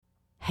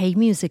Hey,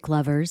 music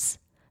lovers.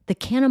 The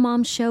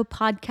Canamom Show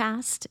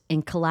podcast,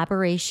 in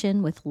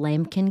collaboration with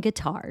Lamkin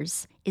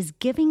Guitars, is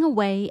giving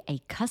away a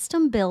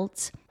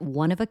custom-built,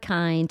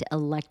 one-of-a-kind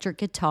electric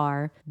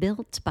guitar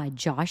built by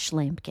Josh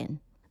Lamkin.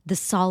 The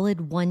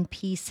solid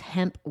one-piece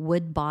hemp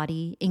wood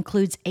body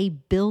includes a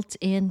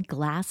built-in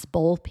glass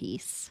bowl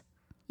piece.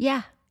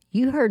 Yeah,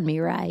 you heard me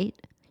right.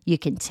 You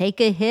can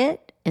take a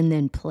hit and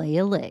then play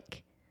a lick.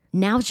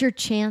 Now's your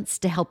chance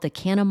to help the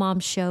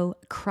Canamom Show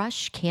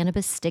crush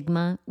cannabis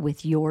stigma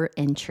with your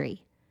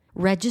entry.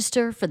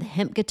 Register for the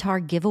hemp guitar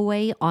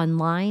giveaway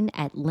online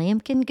at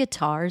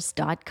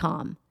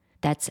lamkinguitars.com.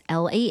 That's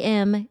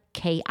LAMKIN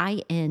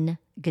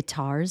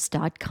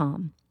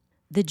guitars.com.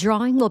 The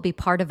drawing will be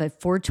part of a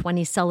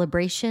 420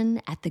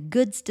 celebration at the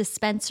Goods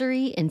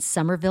Dispensary in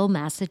Somerville,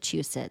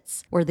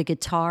 Massachusetts, where the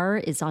guitar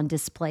is on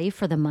display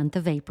for the month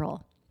of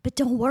April. But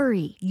don't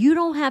worry, you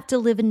don't have to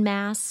live in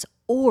Mass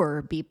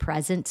or be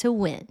present to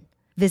win.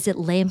 Visit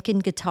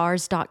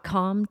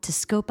lamkinguitars.com to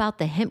scope out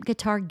the hemp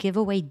guitar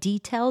giveaway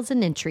details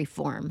and entry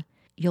form.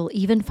 You'll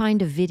even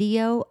find a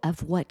video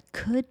of what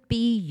could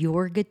be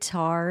your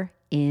guitar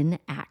in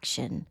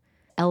action.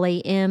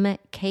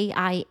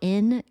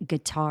 LAMKIN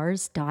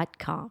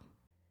guitars.com.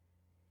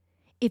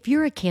 If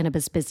you're a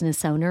cannabis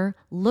business owner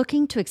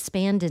looking to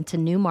expand into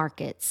new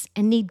markets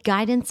and need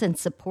guidance and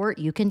support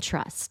you can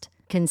trust,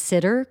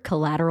 consider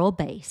Collateral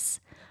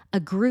Base, a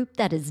group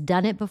that has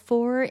done it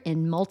before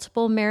in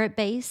multiple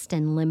merit-based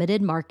and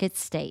limited market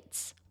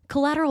states.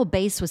 Collateral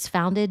Base was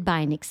founded by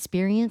an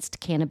experienced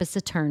cannabis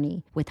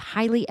attorney with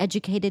highly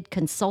educated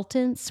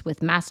consultants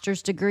with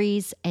master's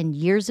degrees and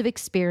years of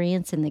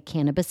experience in the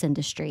cannabis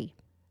industry.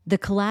 The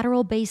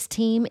Collateral Base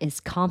team is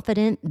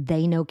confident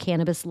they know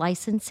cannabis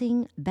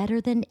licensing better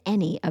than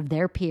any of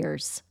their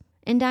peers.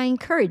 And I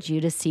encourage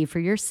you to see for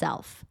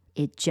yourself.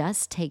 It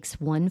just takes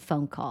one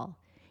phone call.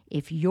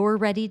 If you're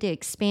ready to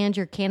expand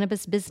your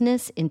cannabis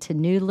business into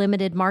new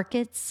limited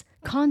markets,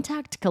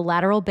 contact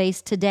Collateral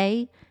Base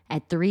today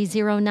at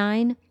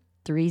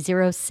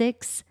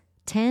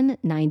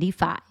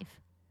 309-306-1095.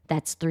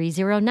 That's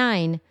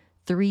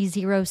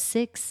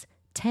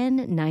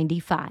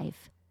 309-306-1095.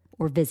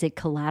 Or visit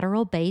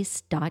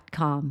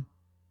collateralbase.com.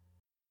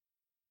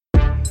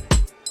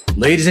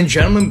 Ladies and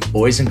gentlemen,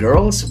 boys and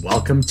girls,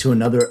 welcome to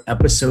another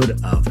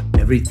episode of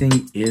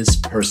Everything is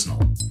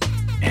Personal.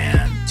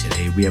 And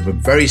today we have a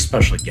very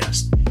special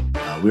guest.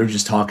 We were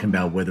just talking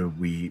about whether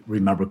we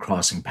remember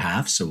crossing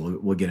paths, so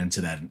we'll get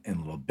into that in a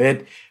little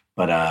bit.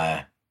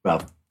 But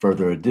without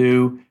further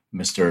ado,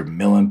 Mr.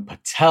 Milan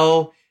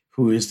Patel,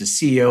 who is the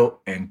CEO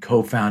and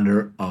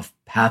co-founder of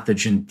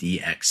Pathogen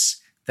DX.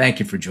 Thank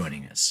you for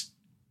joining us.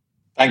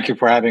 Thank you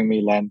for having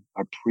me, Len.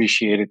 I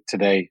appreciate it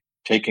today,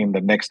 taking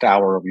the next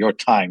hour of your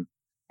time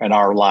and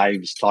our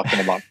lives talking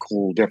about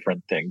cool,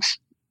 different things.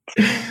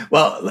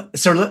 Well,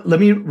 so let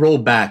me roll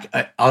back.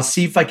 I'll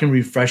see if I can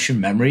refresh your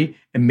memory,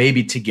 and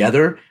maybe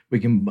together we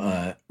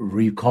can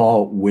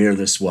recall where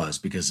this was,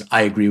 because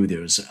I agree with you.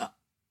 It was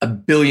a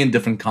billion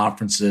different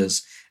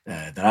conferences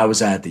that I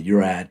was at, that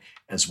you're at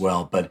as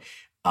well. But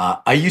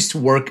I used to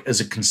work as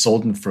a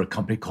consultant for a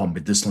company called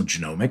Medicinal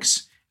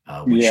Genomics,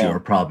 which you're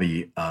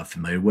probably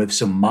familiar with.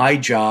 So my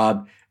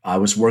job, I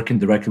was working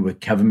directly with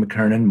Kevin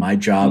McKernan. My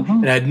job,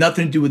 and it had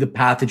nothing to do with the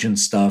pathogen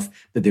stuff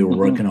that they were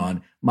working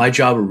on. My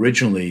job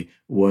originally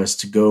was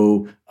to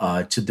go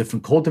to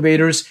different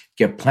cultivators,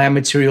 get plant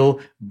material,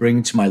 bring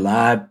it to my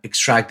lab,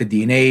 extract the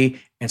DNA,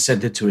 and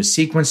send it to a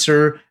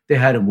sequencer they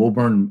had in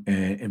Woburn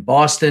in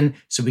Boston,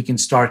 so we can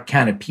start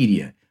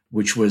Cannapedia,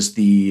 which was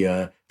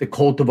the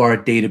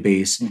cultivar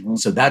database.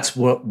 So that's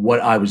what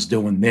I was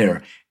doing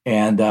there.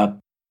 And I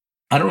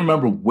don't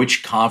remember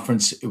which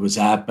conference it was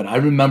at, but I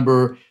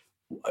remember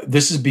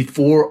this is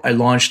before I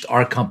launched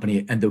our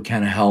company,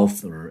 EndoCanna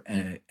Health, or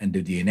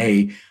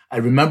EndoDNA. I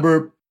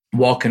remember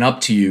walking up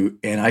to you,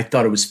 and I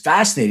thought it was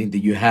fascinating that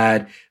you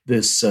had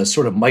this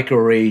sort of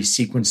microarray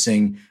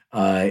sequencing,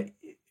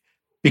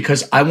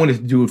 because I wanted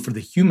to do it for the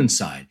human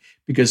side.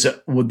 Because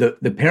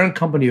the parent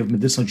company of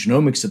Medicinal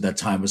Genomics at that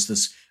time was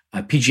this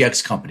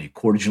PGX company,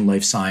 Cortigen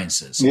Life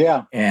Sciences.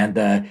 Yeah. And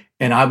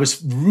I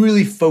was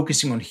really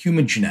focusing on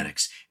human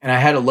genetics. And I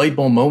had a light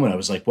bulb moment. I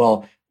was like,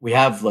 well, we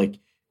have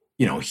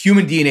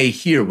human DNA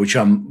here, which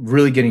I'm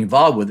really getting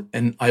involved with.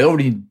 And I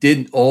already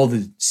did all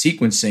the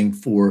sequencing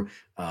for,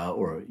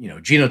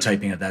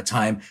 genotyping at that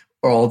time,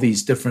 or all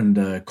these different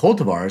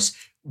cultivars.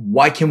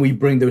 Why can't we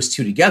bring those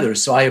two together?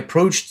 So I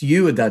approached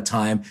you at that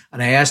time,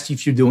 and I asked you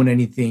if you're doing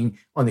anything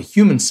on the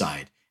human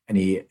side. And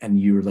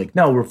you were like,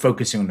 no, we're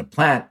focusing on the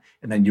plant.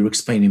 And then you were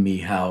explaining to me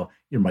how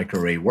your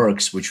microarray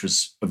works, which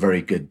was a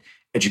very good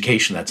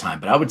education at that time.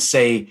 But I would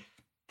say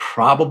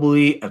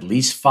probably at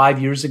least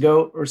 5 years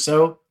ago or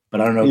so.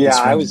 But I don't know if this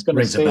I was going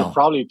to say bell.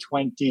 Probably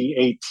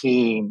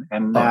 2018.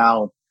 And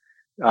now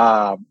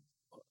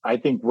I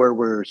think where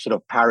we're sort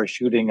of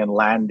parachuting and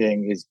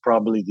landing is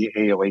probably the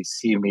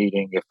AOAC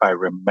meeting, if I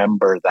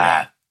remember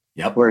that,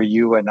 where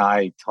you and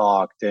I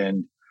talked.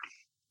 And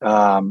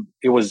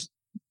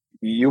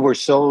you were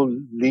so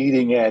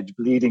bleeding edge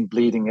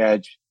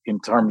in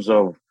terms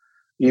of,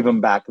 even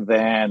back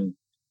then,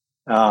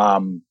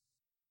 Um,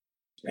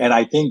 and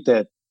I think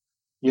that,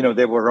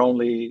 there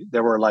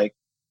were like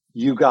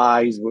you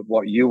guys with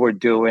what you were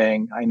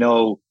doing. I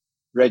know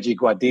Reggie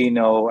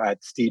Guadino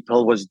at Steep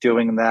Hill was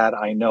doing that.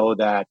 I know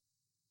that,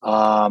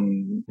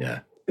 Yeah.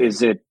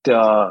 is it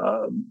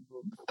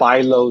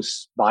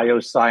Phylos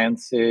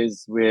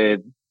Biosciences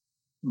with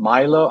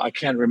Milo? I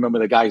can't remember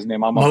the guy's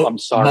name. I'm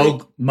sorry.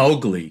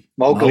 Mowgli.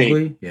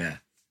 Mowgli. Yeah.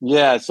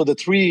 Yeah. So the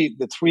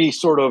three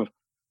sort of,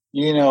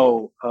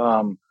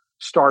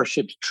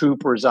 Starship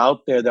troopers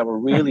out there that were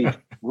really,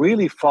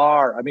 really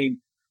far. I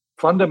mean,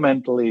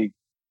 fundamentally,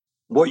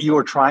 what you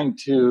were trying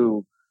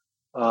to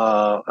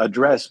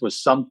address was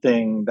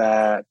something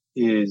that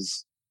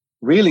is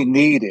really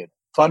needed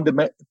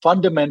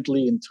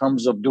fundamentally in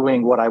terms of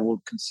doing what I would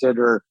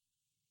consider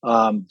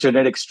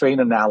genetic strain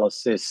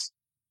analysis,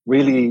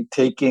 really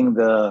taking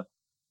the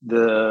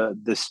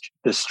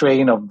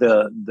strain of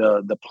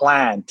the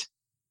plant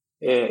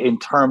in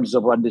terms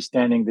of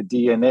understanding the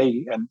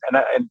DNA, and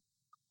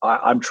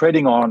I'm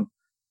treading on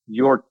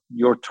your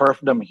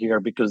turfdom here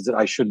because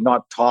I should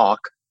not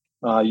talk.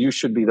 You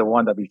should be the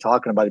one that be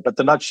talking about it. But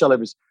the nutshell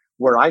is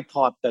where I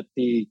thought that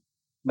the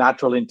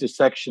natural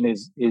intersection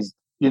is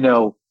in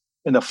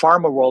the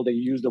pharma world they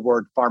use the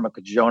word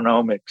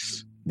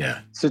pharmacogenomics.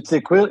 Yeah. So it's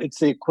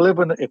the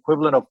equivalent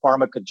of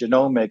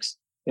pharmacogenomics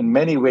in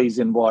many ways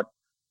in what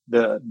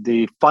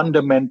the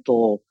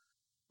fundamental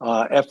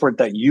effort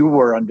that you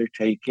were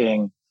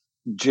undertaking,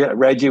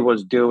 Reggie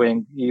was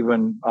doing,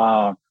 even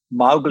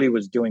Mowgli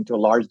was doing to a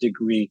large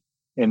degree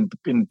in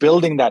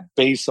building that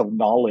base of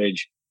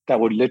knowledge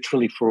that would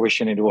literally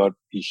fruition into a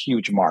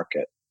huge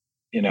market.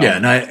 Yeah,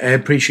 and I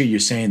appreciate you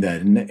saying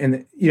that.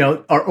 And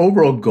our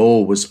overall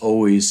goal was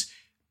always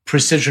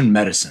precision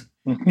medicine.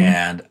 Mm-hmm.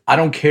 And I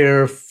don't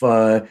care if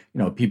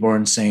people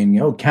aren't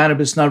saying,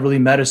 cannabis not really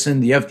medicine,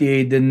 the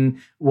FDA didn't,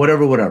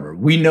 whatever.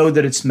 We know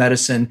that it's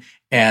medicine,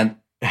 and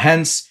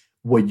hence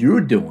what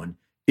you're doing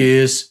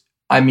is,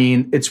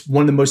 it's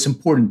one of the most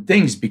important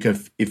things,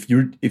 because if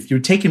you're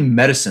taking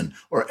medicine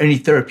or any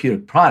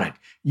therapeutic product,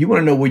 you want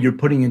to know what you're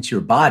putting into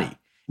your body.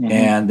 Mm-hmm.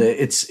 And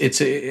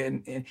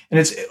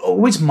it's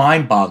always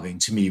mind-boggling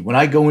to me when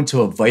I go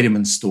into a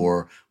vitamin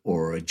store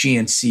or a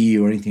GNC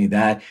or anything like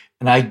that,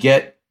 and I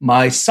get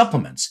my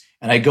supplements,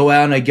 and I go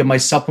out and I get my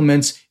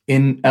supplements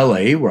in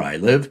LA where I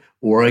live,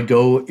 or I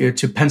go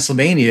to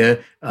Pennsylvania,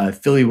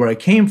 Philly, where I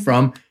came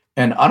from,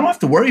 and I don't have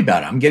to worry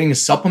about it. I'm getting a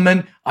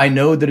supplement. I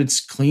know that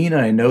it's clean,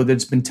 and I know that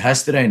it's been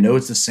tested. I know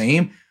it's the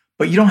same,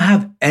 but you don't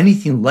have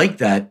anything like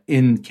that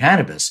in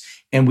cannabis.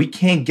 And we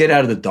can't get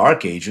out of the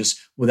dark ages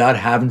without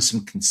having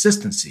some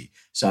consistency.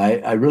 So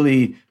I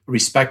really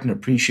respect and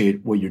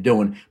appreciate what you're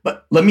doing.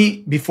 But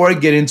before I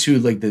get into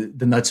like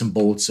the nuts and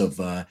bolts of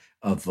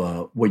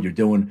what you're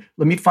doing,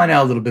 let me find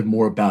out a little bit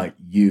more about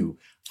you.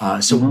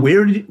 So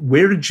mm-hmm.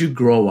 where did you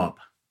grow up?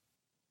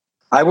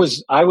 I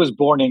was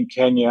born in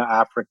Kenya,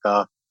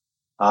 Africa,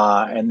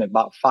 and at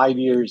about 5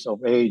 years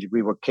of age,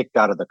 we were kicked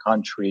out of the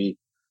country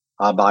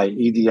by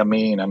Idi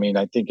Amin.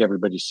 I think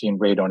everybody's seen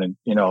Radon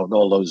and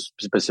all those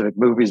specific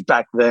movies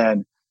back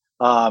then.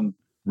 Radon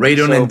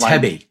and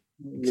Tebby.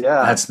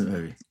 Yeah, that's the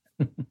movie.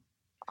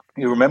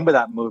 You remember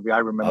that movie? I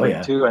remember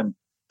it too. And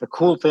the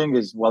cool thing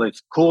is,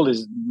 it's cool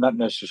is not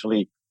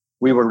necessarily.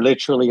 We were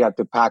literally had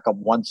to pack up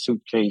one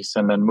suitcase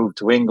and then move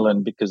to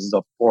England because,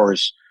 of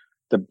course,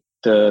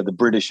 the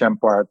British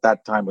Empire at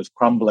that time was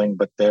crumbling,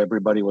 but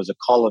everybody was a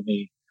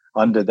colony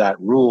under that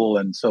rule,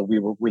 and so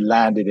we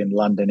landed in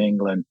London,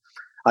 England.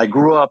 I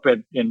grew up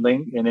in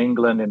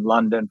England, in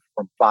London,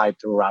 from 5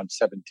 to around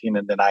 17,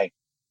 and then I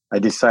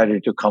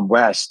decided to come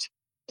west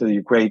to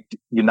the great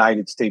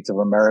United States of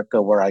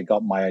America, where I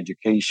got my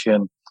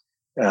education.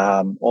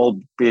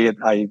 Albeit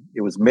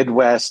it was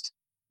Midwest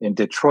in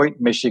Detroit,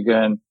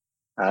 Michigan,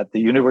 at the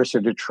University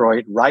of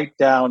Detroit, right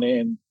down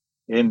in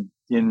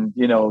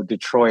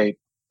Detroit,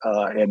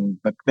 and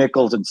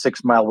McNichols and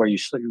 6 Mile, where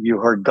you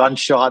heard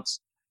gunshots.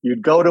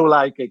 You'd go to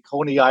like a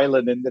Coney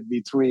Island, and there'd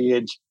be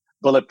 3-inch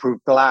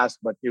bulletproof glass,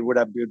 but it would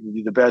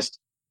be the best,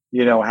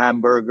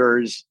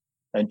 hamburgers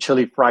and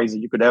chili fries that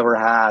you could ever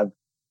have.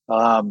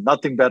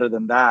 Nothing better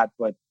than that.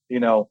 But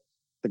the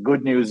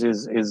good news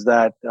is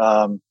that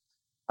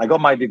I got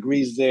my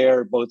degrees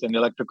there, both in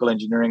electrical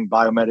engineering,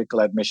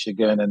 biomedical at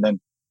Michigan, and then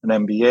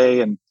an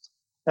MBA. And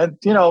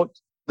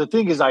the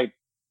thing is, I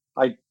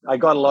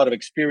got a lot of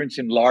experience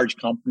in large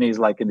companies,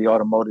 like in the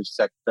automotive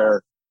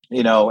sector,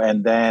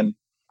 and then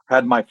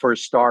had my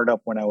first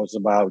startup when I was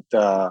about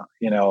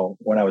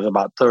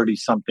 30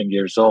 something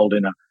years old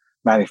in a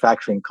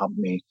manufacturing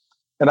company.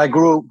 And I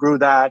grew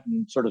that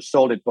and sort of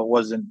sold it, but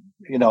wasn't,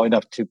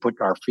 enough to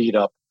put our feet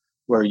up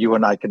where you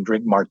and I can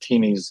drink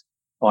martinis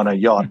on a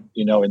yacht,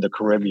 in the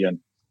Caribbean.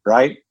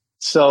 Right.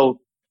 So,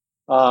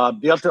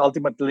 the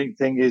ultimate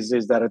thing is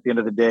that at the end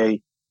of the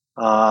day,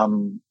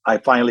 I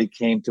finally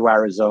came to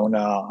Arizona.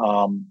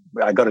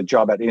 I got a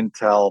job at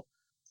Intel,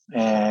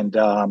 and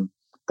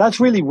that's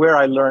really where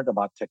I learned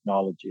about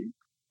technology.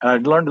 And I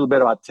learned a little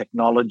bit about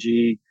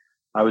technology.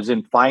 I was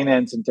in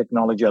finance and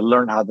technology. I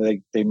learned how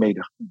they made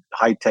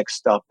high-tech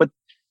stuff. But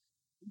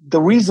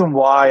the reason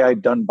why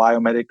I'd done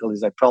biomedical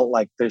is I felt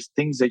like there's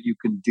things that you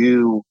can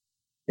do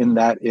in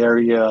that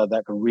area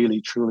that could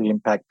really truly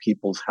impact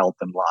people's health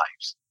and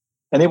lives.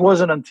 And it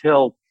wasn't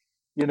until,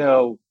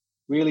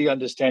 really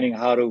understanding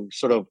how to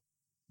sort of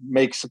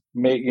make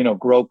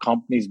grow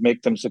companies,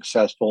 make them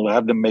successful,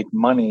 have them make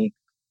money.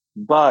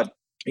 But,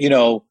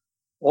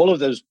 all of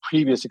those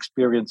previous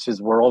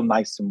experiences were all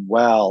nice and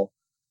well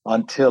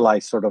until I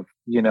sort of,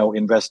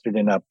 invested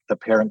in the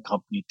parent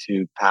company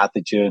to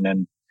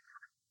Pathogen.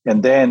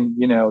 And then,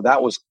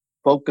 that was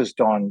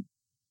focused on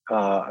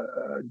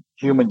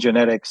human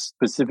genetics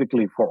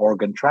specifically for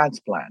organ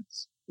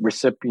transplants,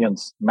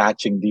 recipients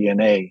matching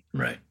DNA.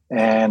 Right.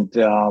 And,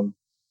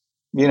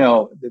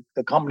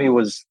 the company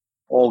was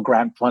all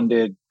grant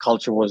funded.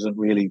 Culture wasn't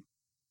really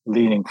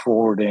leaning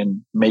forward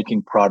in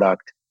making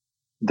product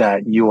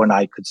that you and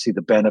I could see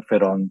the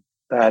benefit on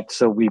that.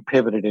 So we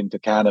pivoted into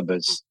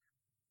cannabis.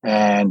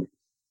 And,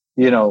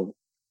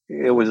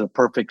 it was a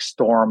perfect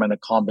storm and a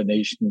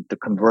combination, the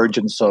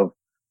convergence of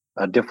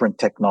a different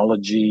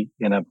technology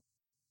in a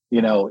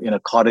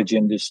cottage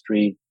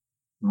industry,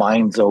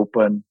 minds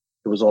open.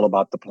 It was all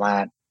about the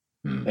plant.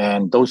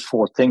 And those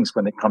four things,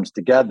 when it comes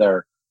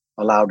together,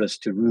 allowed us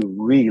to do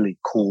really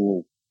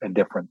cool and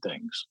different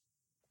things.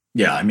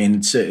 Yeah, I mean,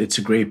 it's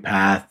a great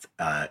path.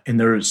 And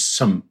there's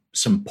some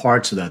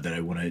parts of that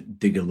I want to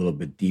dig a little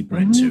bit deeper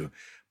into.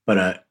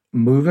 But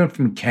moving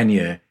from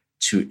Kenya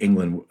to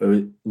England,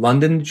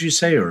 London, did you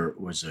say, or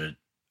was it?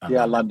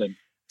 London.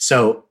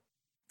 So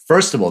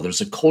first of all,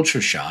 there's a culture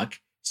shock.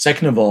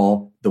 Second of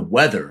all, the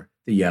weather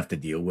that you have to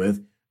deal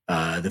with,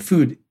 the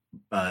food.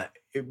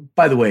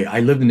 By the way, I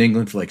lived in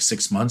England for like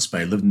 6 months,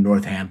 but I lived in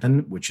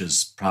Northampton, which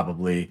is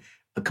probably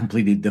a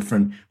completely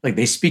different, like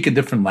they speak a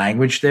different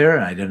language there.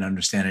 And I didn't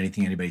understand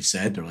anything anybody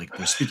said.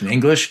 They're speaking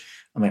English.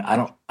 I'm like,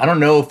 I don't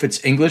know if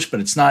it's English, but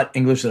it's not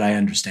English that I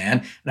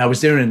understand. And I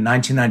was there in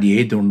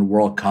 1998 during the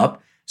World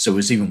Cup. So it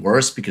was even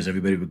worse because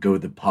everybody would go to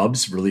the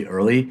pubs really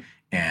early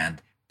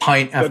and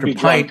pint after pint.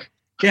 Drunk.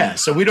 Yeah.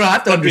 So we don't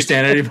have to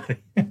understand anybody.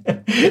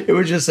 It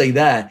was just like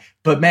that.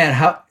 But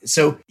man,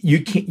 so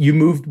you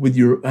moved with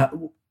your,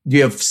 do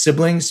you have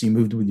siblings? You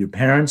moved with your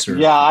parents? Or?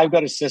 Yeah, I've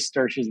got a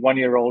sister. She's 1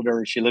 year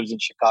older. She lives in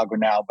Chicago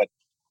now, but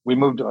we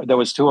moved, there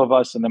was two of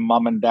us, and then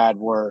mom and dad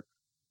were,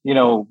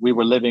 we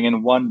were living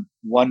in one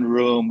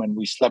room and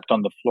we slept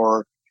on the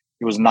floor.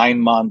 It was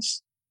 9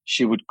 months.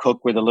 She would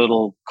cook with a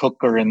little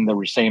cooker in the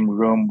same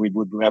room. We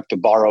would have to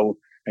borrow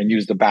and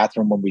use the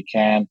bathroom when we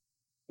can.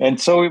 And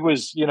so it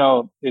was,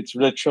 it's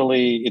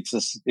literally,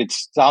 it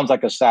sounds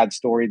like a sad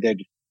story that,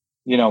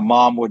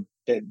 mom would,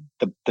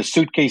 the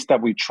suitcase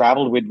that we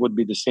traveled with would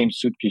be the same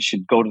suitcase.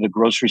 She'd go to the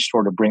grocery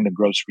store to bring the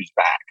groceries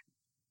back.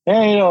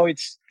 And,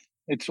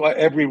 it's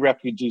every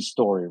refugee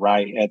story,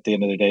 right? At the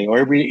end of the day, or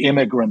every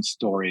immigrant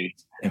story,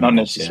 not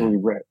necessarily.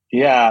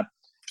 Yeah.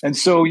 And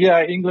so,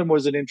 England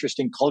was an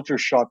interesting culture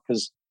shock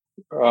because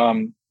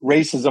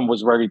racism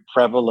was very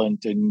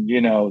prevalent, and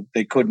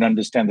they couldn't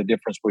understand the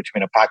difference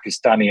between a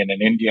Pakistani and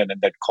an Indian,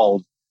 and that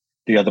called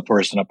the other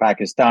person a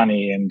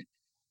Pakistani. And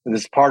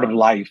this part of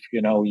life,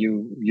 you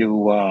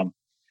don't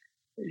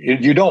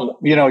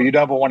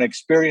never want to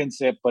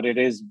experience it, but it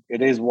is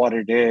what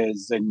it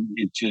is, and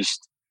it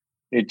just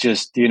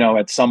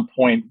at some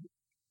point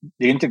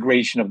the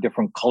integration of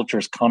different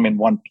cultures come in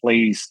one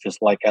place, just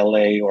like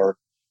LA or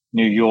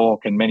New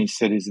York and many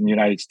cities in the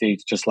United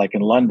States, just like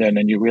in London,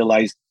 and you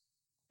realize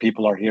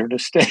people are here to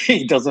stay.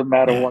 It doesn't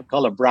matter what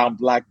color, brown,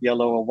 black,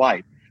 yellow, or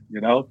white,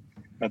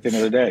 at the end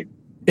of the day.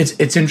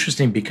 It's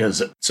interesting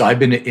because, so I've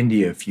been to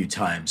India a few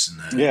times.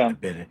 I've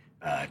been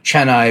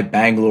Chennai,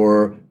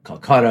 Bangalore,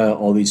 Calcutta,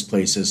 all these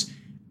places.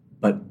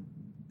 But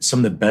some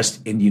of the best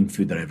Indian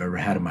food that I've ever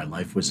had in my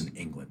life was in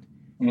England.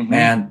 Mm-hmm.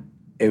 Man,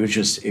 it was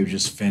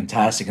just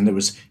fantastic. And there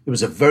was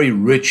a very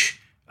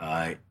rich,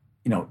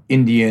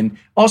 Indian,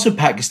 also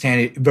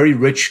Pakistani, very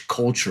rich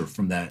culture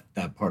from that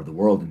part of the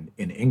world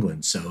in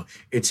England. So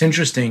it's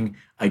interesting,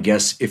 I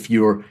guess, if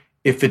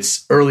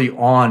it's early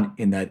on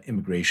in that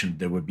immigration,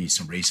 there would be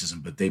some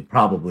racism, but they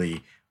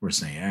probably were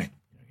saying, hey,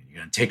 you're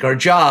going to take our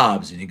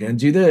jobs and you're going to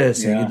do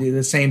this and you do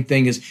the same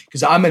thing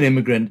because I'm an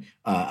immigrant.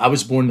 I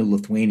was born in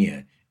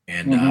Lithuania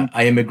and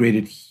I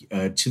immigrated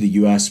to the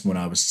U.S. when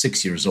I was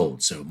 6 years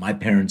old. So my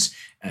parents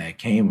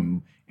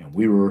came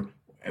and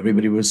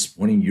everybody was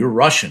wanting, you're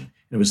Russian.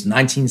 It was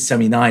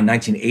 1979,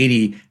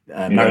 1980.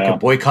 America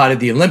boycotted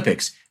the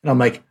Olympics. And I'm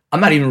like, I'm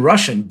not even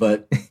Russian,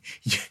 but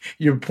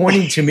you're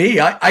pointing to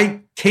me.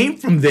 I came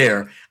from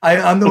there.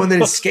 I'm the one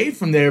that escaped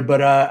from there, but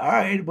all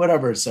right,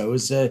 whatever. So it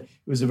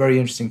was a very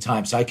interesting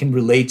time. So I can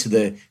relate to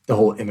the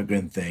whole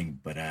immigrant thing,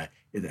 but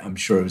I'm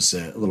sure it was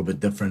a little bit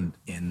different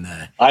in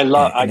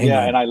England.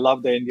 And I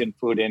love the Indian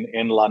food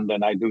in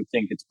London. I do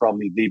think it's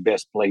probably the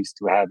best place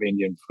to have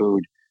Indian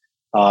food.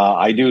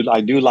 I do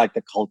like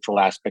the cultural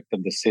aspect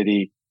of the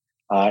city.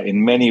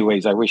 In many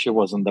ways, I wish it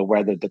wasn't the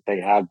weather that they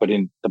have, but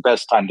in the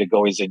best time to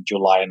go is in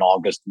July and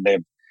August. And they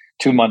have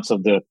 2 months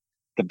of the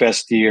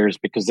best years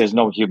because there's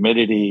no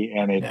humidity,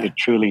 and it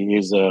truly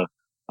is a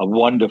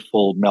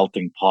wonderful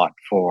melting pot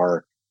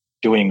for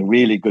doing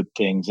really good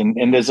things.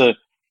 And there's a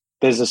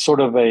there's a sort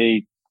of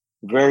a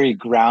very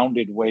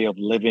grounded way of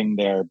living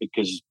there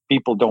because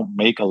people don't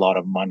make a lot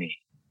of money.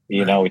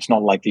 You know, it's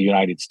not like the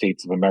United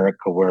States of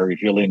America where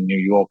if you live in New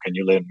York and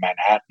you live in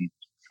Manhattan,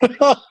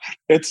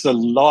 it's a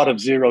lot of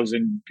zeros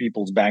in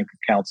people's bank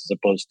accounts as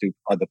opposed to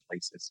other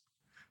places.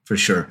 For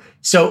sure.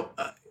 So,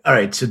 all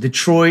right. So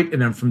Detroit,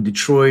 and then from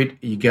Detroit,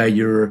 you got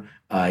your,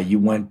 you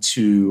went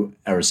to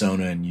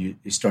Arizona and you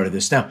started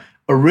this. Now,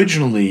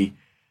 originally,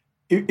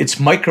 it's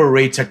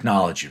microarray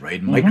technology,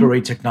 right? Mm-hmm.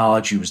 Microarray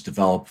technology was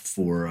developed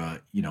for,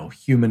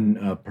 human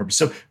purpose.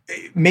 So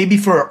maybe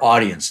for our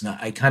audience, now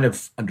I kind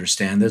of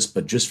understand this,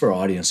 but just for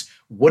our audience,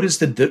 what is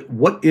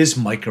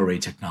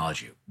microarray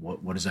technology?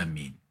 What does that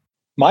mean?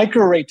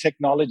 Microarray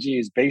technology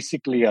is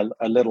basically a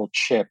little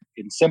chip.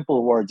 In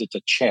simple words, it's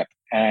a chip.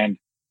 And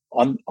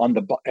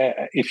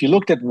if you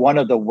looked at one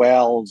of the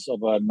wells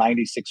of a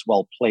 96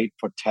 well plate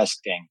for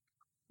testing,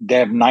 they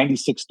have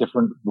 96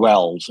 different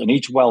wells, and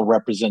each well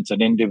represents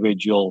an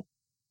individual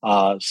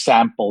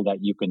sample that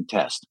you can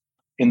test.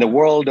 In the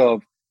world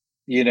of,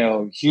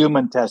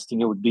 human testing,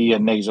 it would be a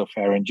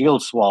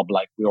nasopharyngeal swab,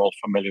 like we're all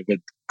familiar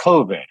with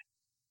COVID.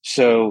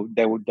 So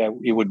it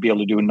would be able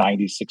to do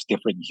 96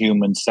 different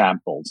human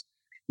samples.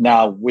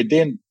 Now,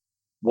 within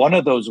one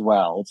of those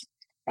wells,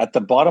 at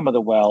the bottom of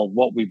the well,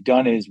 what we've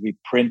done is we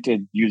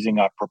printed using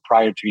our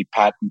proprietary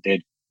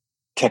patented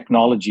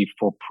technology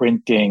for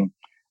printing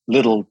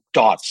little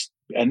dots.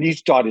 And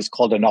each dot is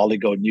called an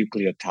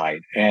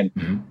oligonucleotide. And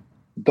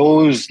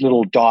those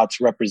little dots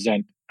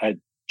represent a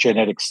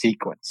genetic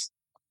sequence.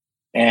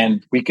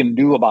 And we can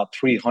do about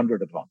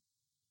 300 of them.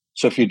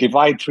 So if you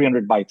divide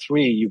 300 by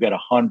 3, you get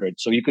 100.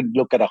 So you can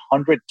look at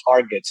 100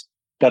 targets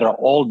that are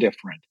all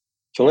different.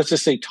 So let's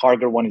just say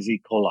target 1 is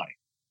E. coli.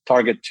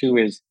 Target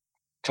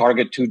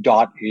 2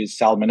 dot is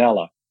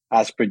Salmonella,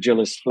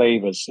 Aspergillus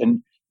flavus.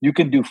 And you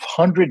can do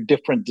 100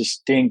 different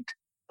distinct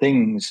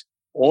things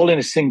all in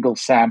a single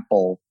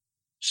sample.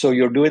 So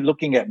you're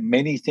looking at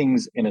many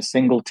things in a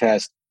single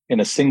test, in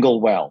a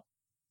single well.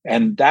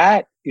 And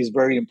that is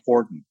very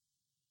important.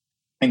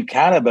 In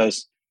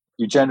cannabis,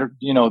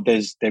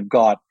 they've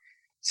got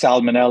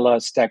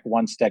Salmonella, STEC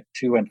 1, STEC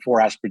 2, and 4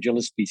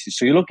 Aspergillus species.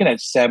 So you're looking at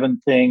 7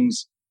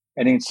 things.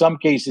 And in some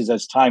cases,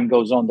 as time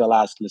goes on, they'll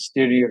add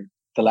Listeria,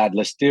 they'll add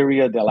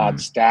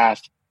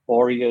Staph,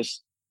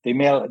 aureus. They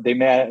may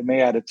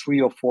add a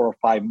 3 or 4 or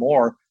 5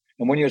 more.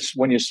 And when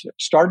you're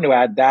starting to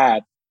add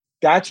that,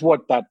 that's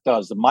what that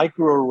does. The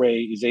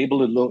microarray is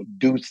able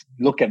to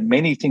look at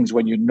many things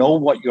when you know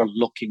what you're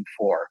looking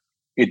for.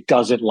 It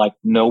does it like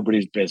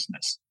nobody's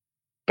business.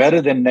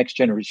 Better than next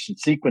generation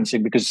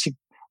sequencing, because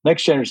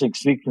next generation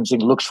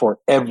sequencing looks for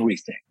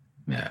everything.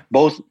 Yeah.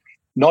 Both,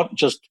 not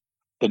just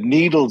the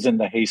needles in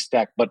the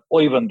haystack, but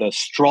even the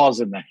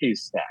straws in the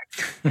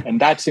haystack.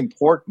 And that's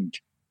important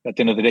at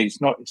the end of the day.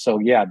 It's not. So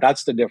yeah,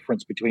 that's the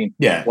difference between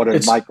what a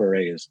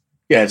microarray is.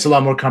 Yeah, it's a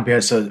lot more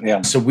comprehensive.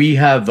 So we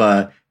have,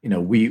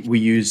 we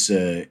use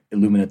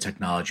Illumina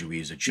technology. We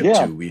use a chip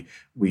too.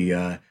 We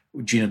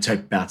genotype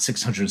about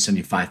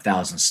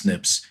 675,000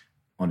 SNPs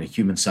on the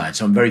human side.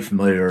 So I'm very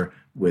familiar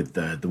with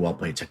the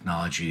well-plate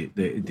technology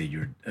that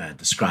you're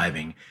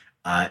describing.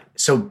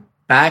 So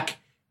back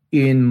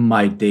in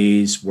my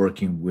days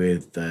working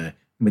with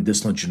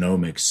medicinal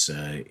genomics,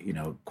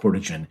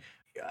 Cortigen,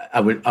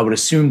 I would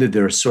assume that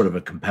they're sort of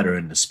a competitor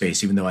in the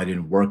space, even though I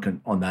didn't work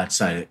on that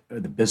side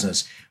of the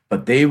business.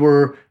 But they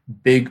were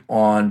big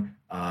on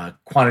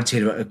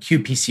quantitative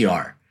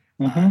qPCR.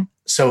 Mm-hmm.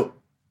 So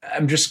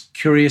I'm just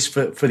curious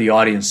for the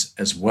audience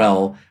as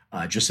well,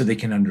 just so they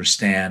can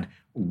understand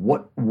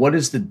what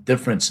is the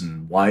difference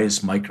and why is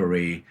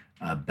microarray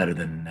better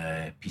than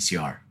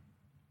PCR?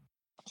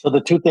 So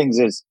the two things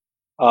is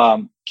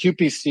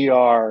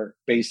qPCR,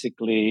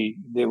 basically,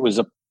 it was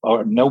a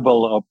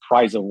Nobel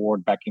Prize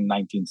award back in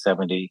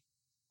 1970.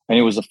 And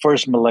it was the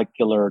first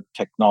molecular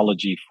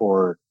technology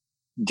for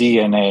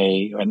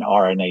DNA and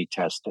RNA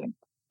testing.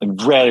 A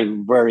very,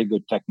 very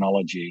good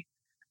technology.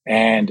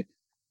 And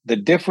the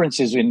difference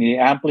is in the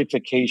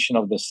amplification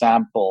of the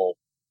sample,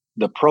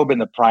 the probe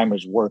and the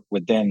primers work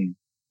within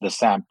the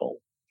sample.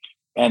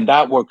 And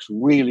that works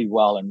really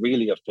well and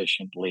really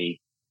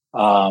efficiently.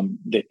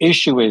 The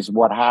issue is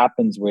what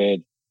happens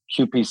with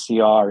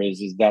qPCR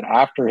is that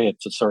after it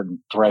hits a certain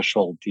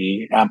threshold,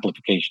 the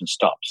amplification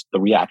stops,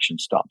 the reaction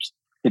stops.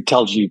 It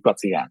tells you you've got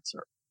the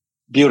answer.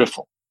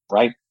 Beautiful,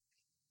 right?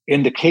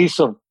 In the case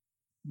of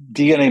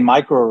DNA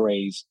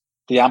microarrays,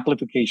 the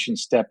amplification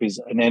step is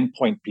an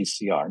endpoint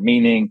PCR,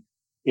 meaning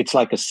it's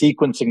like a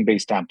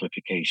sequencing-based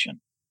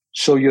amplification.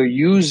 So you're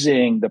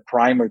using the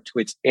primer to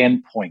its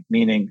endpoint,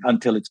 meaning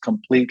until it's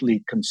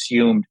completely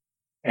consumed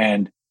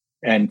and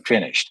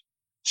finished.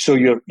 So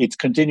it's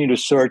continuing to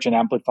search and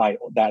amplify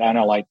that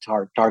analyte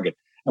target.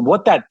 And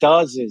what that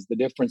does is the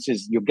difference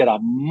is you get a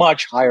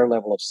much higher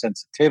level of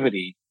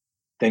sensitivity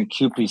than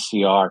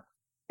qPCR.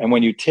 And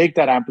when you take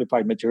that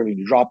amplified material and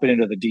you drop it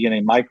into the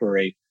DNA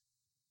microarray,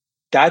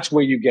 that's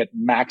where you get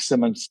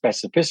maximum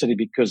specificity,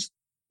 because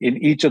in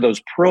each of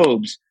those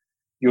probes,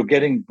 you're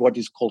getting what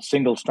is called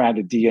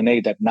single-stranded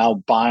DNA that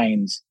now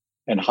binds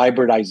and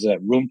hybridizes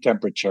at room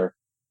temperature.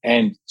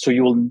 And so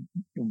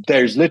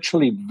there's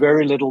literally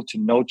very little to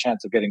no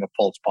chance of getting a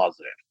false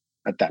positive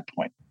at that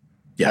point.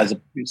 Yeah.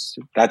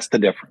 That's the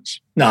difference.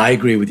 No, I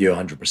agree with you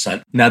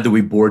 100%. Now that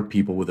we bored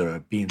people with our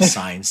being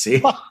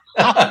sciencey,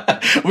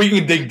 we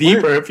can dig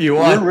deeper if you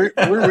want.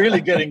 We're really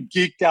getting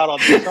geeked out on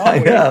this.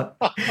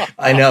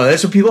 I know.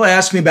 That's what people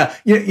ask me about.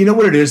 You know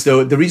what it is,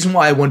 though? The reason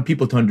why I want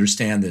people to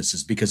understand this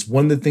is because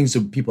one of the things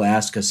that people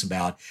ask us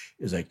about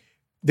is like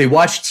they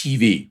watch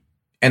TV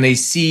and they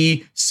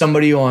see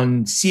somebody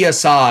on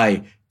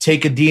CSI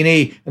take a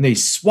DNA and they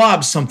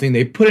swab something,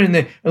 they put it in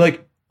there, and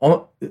like,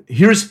 oh,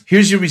 here's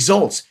your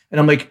results. And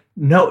I'm like,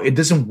 no, it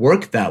doesn't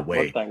work that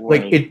way.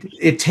 Like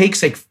it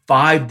takes like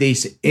 5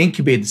 days to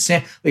incubate the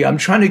sample. Like I'm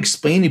trying to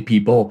explain to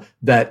people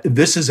that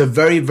this is a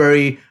very,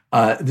 very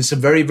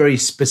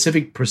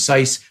specific,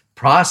 precise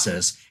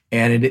process,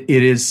 and it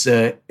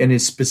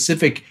is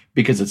specific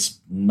because it's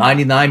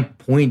 99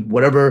 point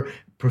whatever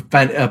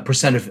percent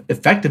of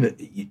effective.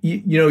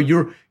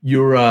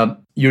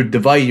 Your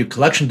device, your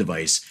collection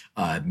device,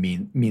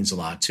 means a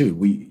lot too.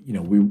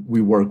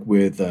 We work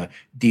with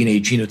DNA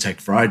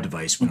Genotek for our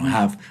device. We don't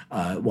have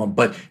one,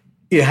 but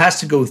it has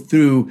to go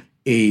through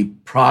a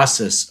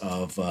process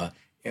of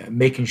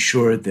making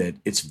sure that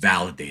it's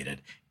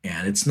validated,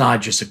 and it's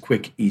not just a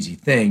quick, easy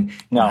thing.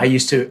 No. I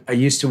used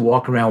to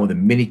walk around with a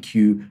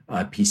mini-Q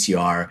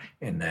PCR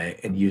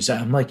and use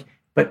that. I'm like,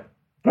 but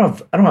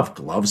I don't have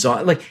gloves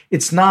on. Like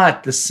it's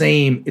not the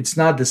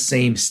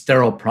same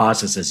sterile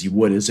process as you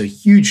would. There's a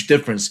huge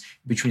difference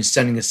between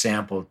sending a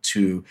sample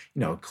to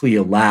a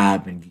CLIA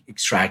lab and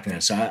extracting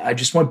it. So I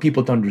just want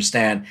people to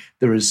understand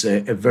there is a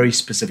very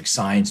specific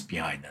science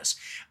behind this.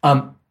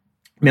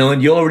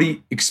 Milind, you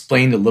already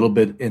explained a little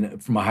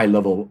bit from a high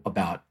level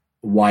about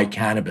why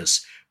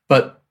cannabis,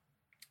 but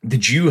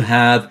did you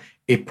have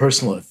a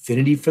personal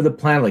affinity for the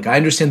plant? Like I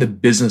understand the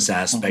business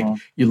aspect.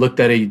 You looked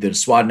at it, you did a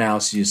SWOT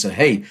analysis, you said,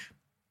 hey,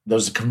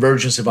 there's a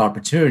convergence of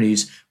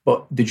opportunities,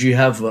 but did you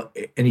have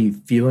any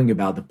feeling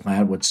about the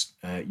plan? What's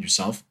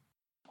yourself?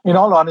 In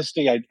all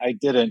honesty, I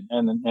didn't,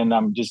 and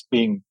I'm just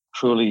being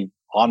truly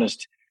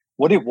honest.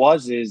 What it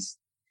was is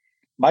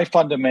my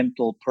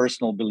fundamental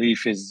personal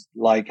belief is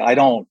like I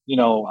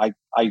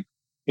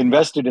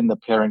invested in the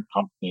parent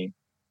company,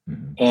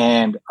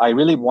 and I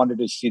really wanted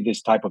to see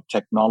this type of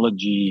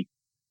technology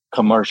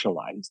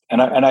commercialized,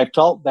 and I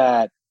felt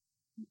that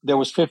there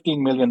was $15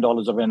 million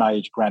of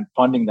NIH grant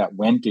funding that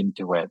went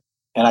into it.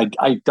 And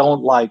I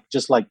don't like,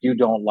 just like you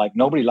don't like,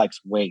 nobody likes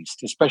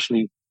waste,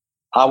 especially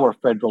our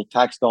federal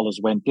tax dollars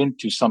went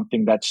into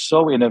something that's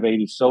so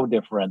innovative, so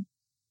different,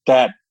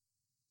 that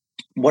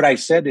what I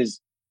said,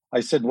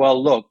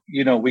 well, look,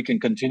 we can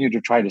continue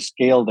to try to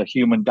scale the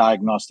human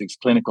diagnostics,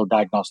 clinical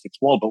diagnostics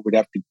world, but we'd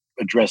have to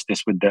address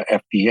this with the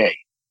FDA.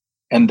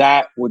 And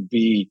that would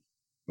be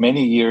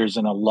many years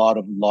and a lot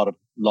of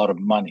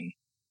money.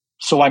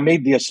 So I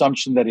made the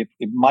assumption that it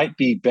might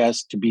be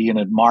best to be in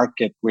a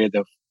market where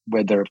the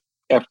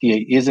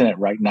FDA isn't it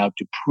right now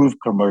to prove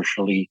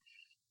commercially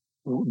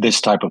this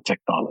type of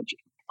technology.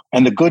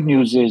 And the good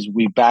news is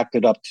we backed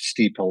it up to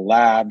Steep Hill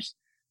Labs,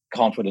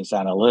 Confidence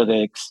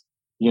Analytics,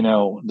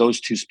 those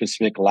two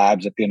specific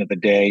labs at the end of the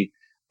day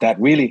that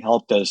really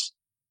helped us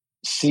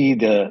see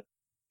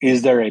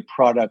is there a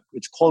product,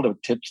 it's called a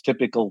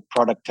typical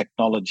product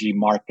technology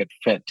market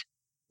fit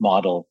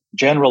model,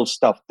 general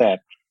stuff that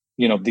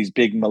these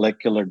big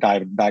molecular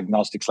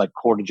diagnostics like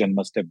Cortigen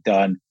must have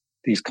done,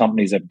 these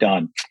companies have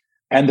done.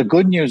 And the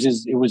good news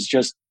is it was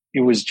just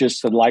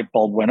the light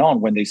bulb went on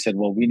when they said,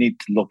 well, we need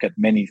to look at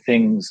many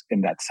things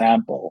in that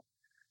sample.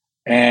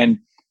 And,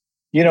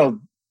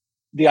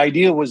 the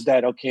idea was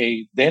that,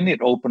 okay, then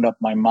it opened up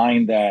my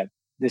mind that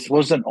this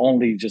wasn't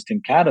only just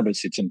in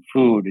cannabis, it's in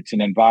food, it's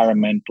in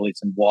environmental,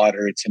 it's in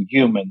water, it's in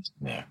humans.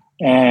 Yeah.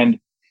 And,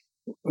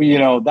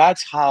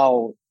 that's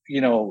how,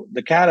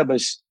 the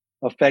cannabis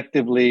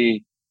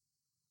effectively,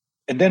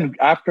 and then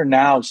after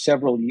now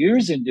several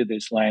years into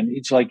this land,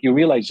 it's like you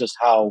realize just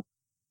how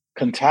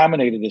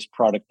contaminated this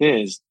product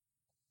is.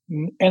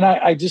 And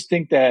I just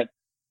think that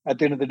at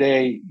the end of the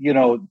day,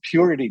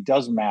 purity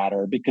does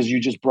matter, because you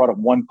just brought up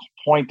one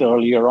point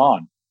earlier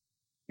on.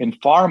 In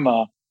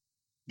pharma,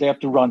 they have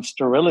to run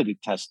sterility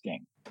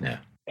testing. Yeah.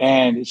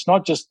 And it's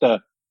not just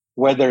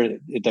whether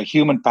the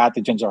human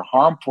pathogens are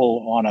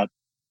harmful on a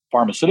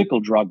pharmaceutical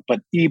drug,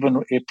 but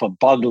even if a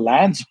bug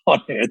lands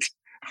on it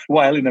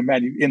while in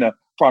a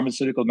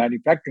pharmaceutical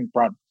manufacturing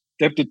plant,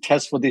 they have to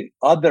test for the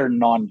other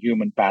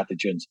non-human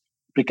pathogens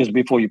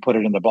before you put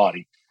it in the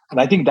body. And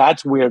I think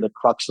that's where the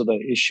crux of the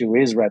issue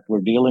is that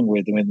we're dealing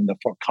with in the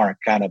current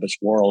cannabis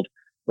world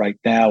right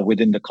now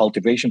within the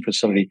cultivation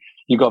facility.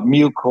 You got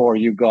Mucor,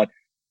 you got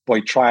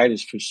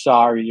Botrytis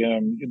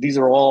fusarium. These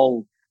are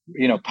all,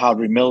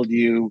 powdery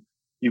mildew.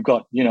 You've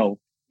got,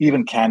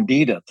 even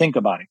Candida. Think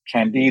about it.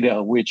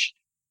 Candida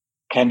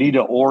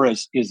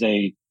auris is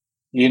a,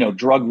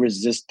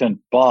 drug-resistant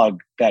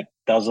bug that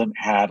doesn't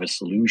have a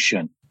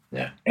solution.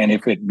 Yeah. And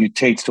if it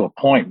mutates to a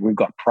point, we've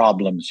got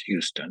problems,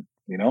 Houston,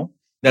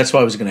 That's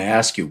why I was going to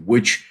ask you,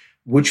 which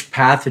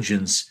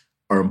pathogens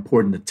are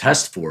important to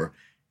test for?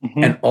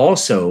 Mm-hmm. And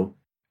also,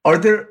 Are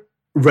there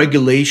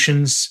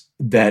regulations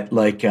that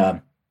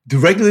do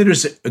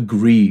regulators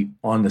agree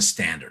on the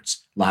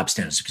standards, lab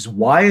standards? Because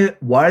why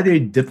are there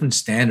different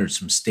standards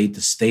from state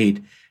to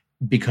state?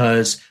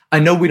 Because I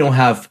know we don't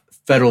have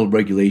federal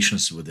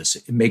regulations with this.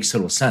 It makes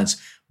total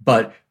sense,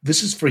 but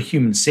this is for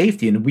human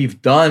safety, and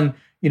we've done,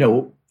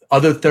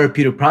 other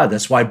therapeutic products.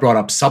 That's why I brought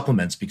up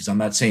supplements, because I'm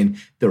not saying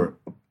they're,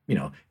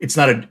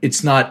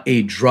 it's not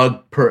a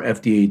drug per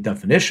FDA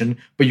definition,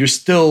 but you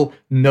still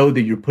know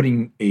that you're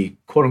putting a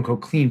quote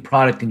unquote clean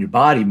product in your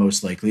body,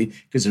 most likely,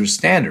 because there's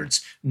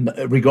standards.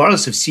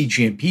 Regardless of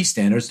CGMP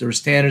standards, there are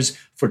standards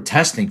for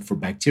testing, for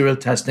bacterial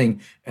testing,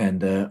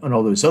 and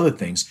all those other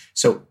things.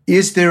 So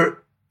is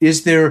there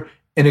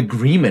an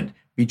agreement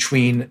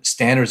between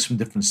standards from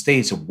different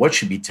states of what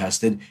should be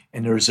tested,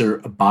 and is there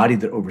a body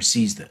that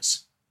oversees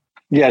this?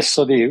 Yes.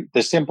 So the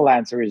simple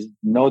answer is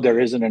no. There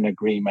isn't an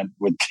agreement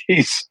with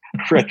these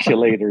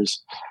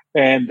regulators,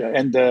 and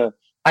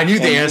I knew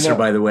the answer,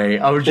 by the way.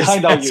 I was just. I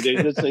know you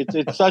did.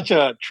 It's such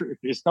a.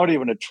 It's not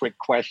even a trick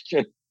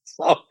question.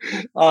 So,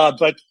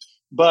 but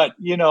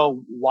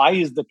why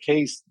is the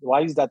case?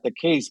 Why is that the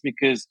case?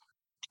 Because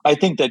I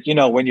think that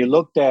when you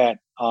looked at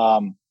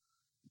every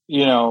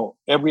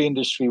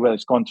industry where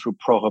it's gone through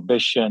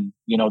prohibition,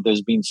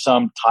 there's been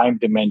some time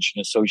dimension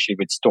associated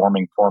with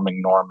storming,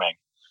 forming, norming.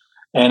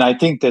 And I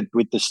think that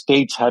with the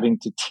states having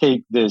to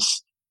take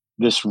this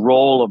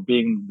role of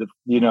being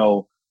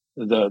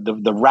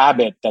the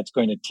rabbit that's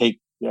going to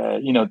take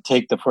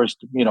the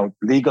first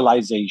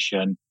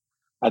legalization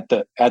at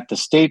the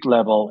state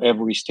level,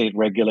 every state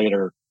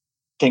regulator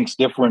thinks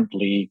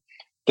differently.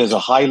 There's a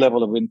high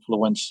level of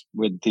influence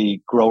with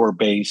the grower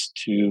base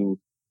to,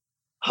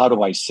 how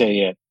do I say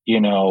it?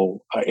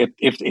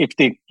 If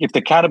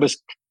the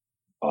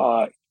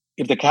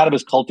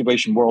cannabis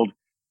cultivation world,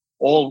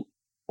 all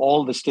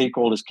the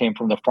stakeholders came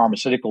from the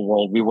pharmaceutical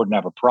world, we wouldn't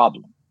have a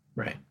problem.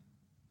 Right.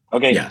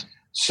 Okay. Yeah.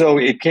 So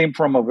it came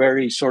from a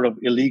very sort of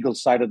illegal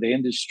side of the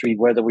industry,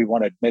 whether we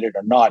want to admit it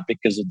or not,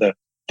 because of the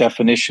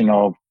definition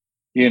of,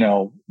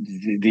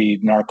 the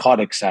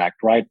Narcotics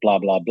Act, right? Blah,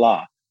 blah,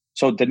 blah.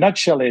 So the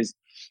nutshell is,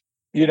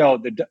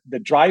 the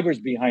drivers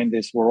behind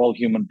this were all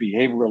human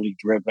behaviorally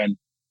driven.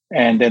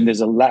 And then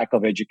there's a lack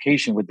of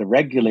education with the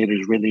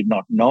regulators really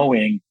not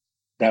knowing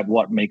that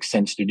what makes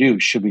sense to do.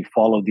 Should we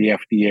follow the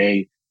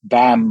FDA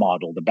BAM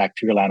model, the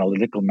Bacterial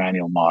Analytical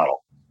Manual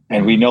model?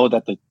 And we know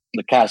that the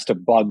castor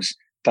bugs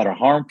that are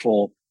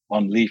harmful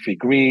on leafy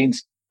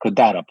greens, could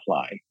that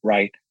apply,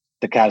 right?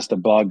 The castor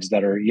bugs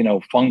that are,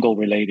 fungal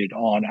related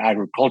on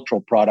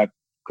agricultural product,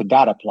 could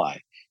that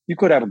apply? You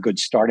could have a good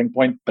starting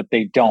point, but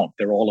they don't.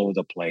 They're all over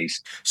the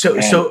place.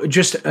 So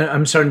just,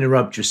 I'm sorry to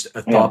interrupt, just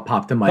a thought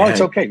popped in my head. No,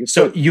 it's okay.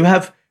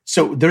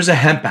 There's a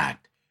hemp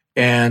act.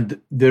 And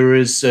there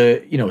is,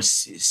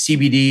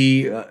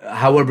 CBD,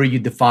 however you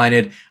define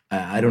it.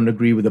 I don't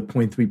agree with the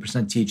 0.3%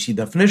 THC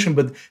definition,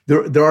 but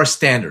there are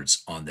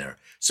standards on there.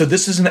 So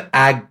this is an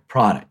ag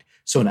product.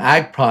 So an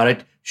ag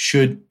product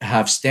should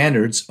have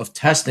standards of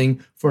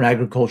testing for an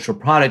agricultural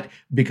product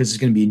because it's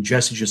going to be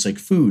ingested just like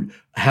food.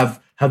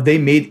 Have they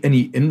made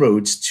any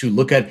inroads to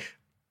look at?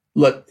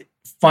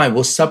 Fine,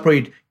 we'll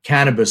separate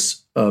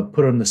cannabis, put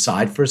it on the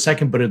side for a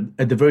second, but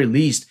at the very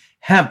least,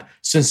 hemp,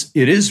 since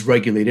it is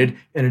regulated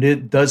and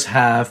it does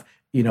have,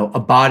 a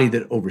body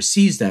that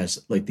oversees that,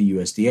 like the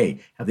USDA.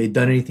 Have they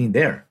done anything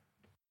there?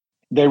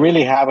 They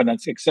really haven't,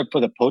 except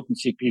for the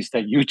potency piece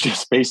that you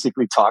just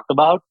basically talked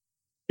about.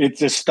 It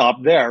just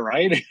stopped there,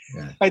 right?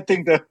 Yeah. I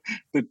think the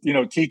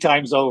tea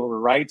time's over,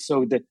 right?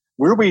 So that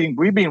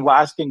we've been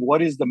asking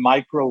what is the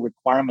micro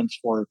requirements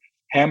for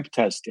hemp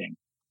testing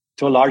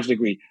to a large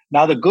degree.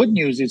 Now the good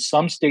news is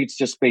some states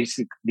just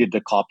basically did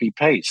the copy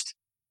paste,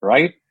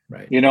 right?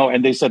 Right.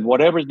 And they said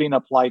whatever's being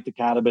applied to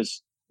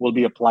cannabis will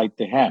be applied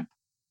to hemp.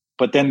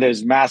 But then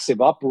there's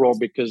massive uproar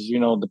because,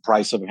 the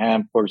price of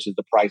hemp versus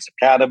the price of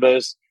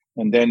cannabis.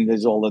 And then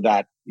there's all of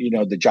that,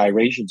 the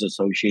gyrations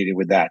associated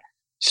with that.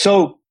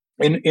 So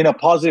in a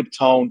positive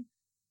tone,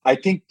 I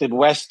think the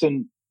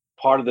Western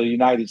part of the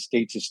United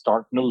States is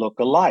starting to look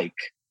alike.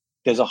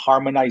 There's a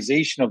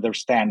harmonization of their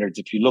standards.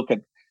 If you look at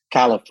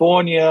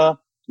California,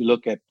 you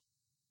look at,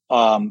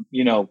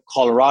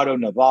 Colorado,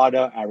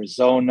 Nevada,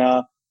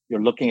 Arizona,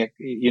 you're looking at,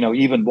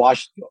 even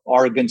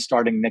Oregon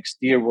starting next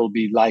year will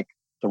be like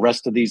the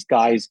rest of these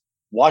guys.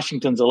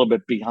 Washington's a little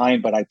bit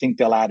behind, but I think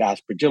they'll add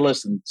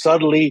aspergillus. And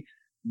suddenly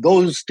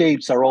those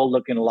states are all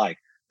looking alike.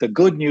 The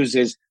good news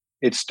is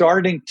it's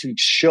starting to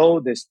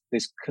show this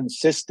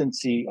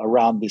consistency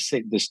around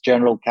this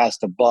general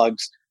cast of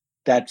bugs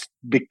that's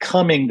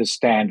becoming the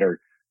standard.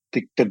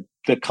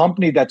 The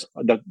company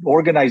the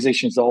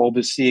organizations that are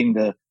overseeing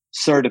the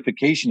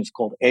certification is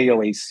called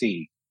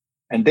AOAC.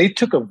 And they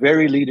took a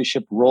very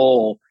leadership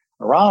role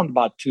around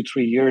about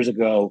 2-3 years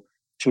ago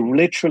to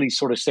literally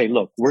sort of say,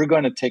 look, we're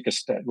going to take a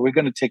step. We're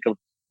going to take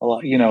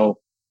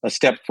a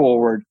step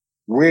forward.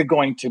 We're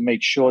going to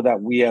make sure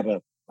that we have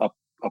a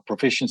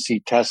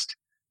proficiency test.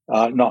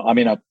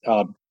 PTM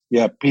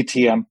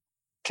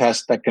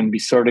test that can be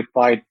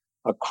certified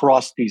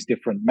across these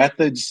different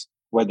methods,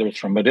 whether it's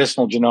from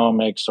medicinal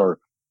genomics or,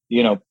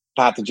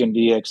 Pathogen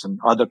DX and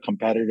other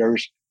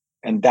competitors,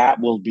 and that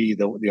will be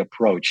the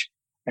approach.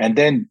 And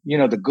then,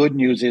 the good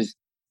news is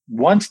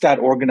once that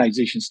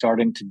organization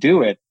starting to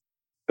do it,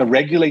 the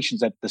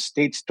regulations at the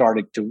state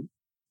started to,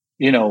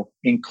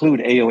 include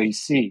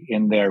AOAC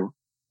in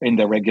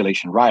their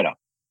regulation write-up.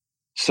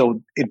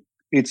 So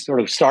it's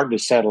sort of starting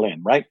to settle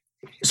in, right?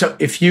 So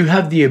if you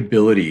have the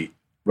ability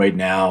right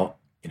now,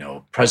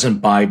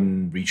 President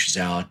Biden reaches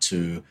out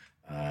to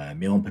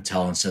Milan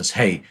Patel and says,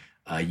 hey,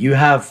 you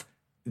have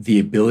the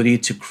ability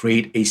to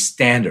create a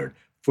standard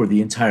for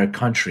the entire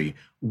country.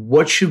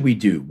 What should we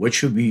do? What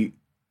should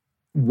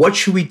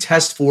we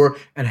test for,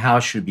 and how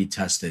should it be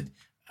tested?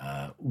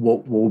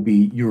 What will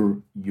be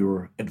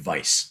your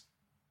advice?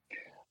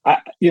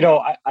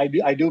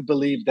 I do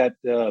believe that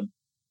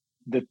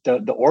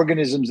the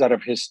organisms that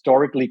have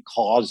historically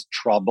caused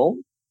trouble,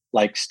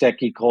 like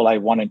Stech E. coli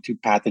 1 and 2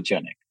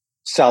 pathogenic,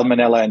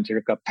 Salmonella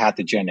enterica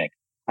pathogenic,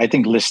 I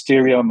think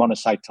Listeria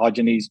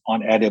monocytogenes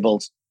on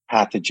edibles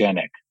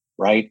pathogenic,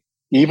 right?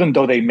 Even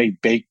though they may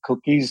bake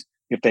cookies,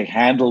 if they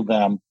handle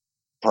them,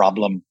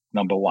 problem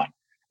number one.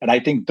 And I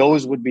think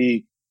those would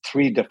be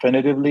 3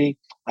 definitively.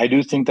 I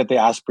do think that the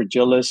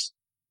Aspergillus,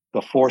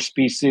 the 4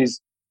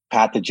 species,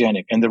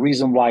 pathogenic. And the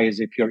reason why is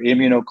if you're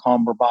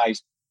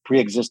immunocompromised,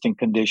 pre-existing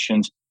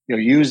conditions, you're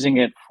using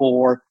it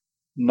for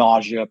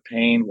nausea,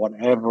 pain,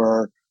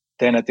 whatever,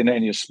 then at the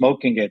end you're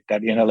smoking it,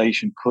 that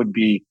inhalation could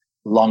be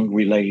lung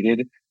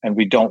related. And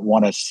we don't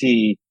want to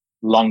see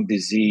lung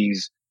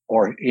disease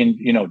or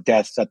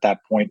deaths at that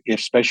point,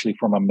 especially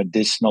from a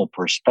medicinal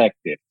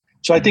perspective.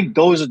 So I think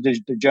those are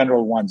the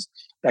general ones.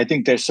 I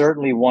think there's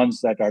certainly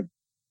ones that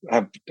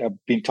have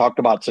been talked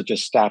about, such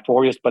as Staph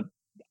aureus, but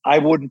I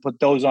wouldn't put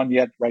those on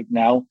yet right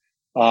now.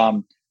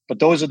 But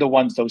those are the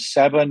ones, those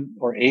 7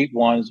 or 8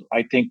 ones,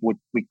 I think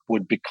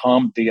would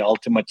become the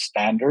ultimate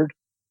standard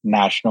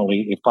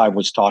nationally. If I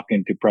was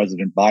talking to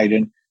President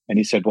Biden and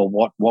he said, well,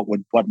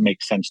 what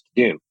makes sense to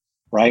do,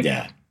 right?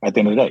 Yeah. At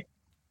the end of the day.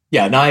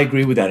 Yeah, and I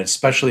agree with that,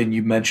 especially, and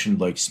you mentioned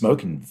like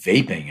smoking,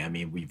 vaping. I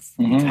mean, we've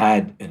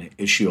had an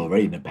issue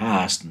already in the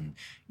past, and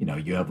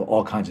you have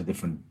all kinds of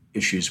different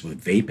issues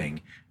with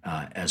vaping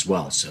as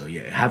well. So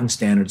yeah, having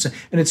standards,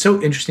 and it's so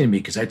interesting to me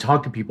because I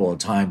talk to people all the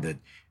time that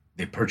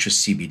they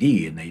purchase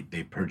CBD and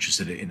they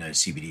purchase it in a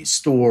CBD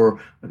store,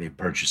 or they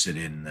purchase it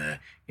in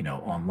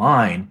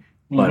online.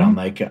 But I'm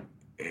like, it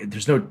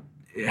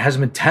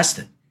hasn't been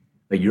tested.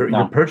 Like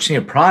you're purchasing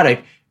a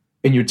product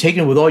and you're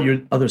taking it with all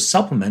your other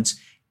supplements,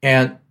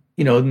 and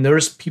and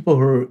there's people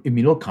who are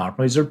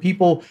immunocompromised. There are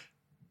people,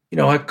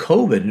 had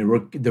COVID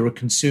and they were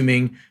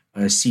consuming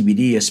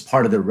CBD as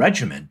part of their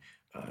regimen.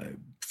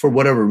 For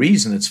whatever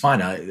reason, it's fine.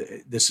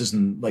 This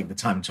isn't like the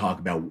time to talk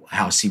about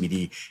how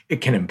CBD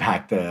it can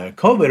impact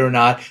COVID or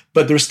not,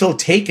 but they're still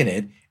taking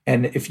it.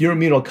 And if you're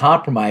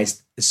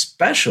immunocompromised,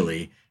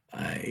 especially,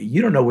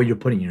 you don't know what you're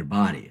putting in your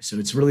body. So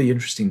it's really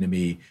interesting to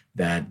me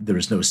that there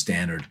is no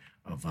standard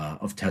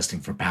of testing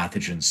for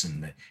pathogens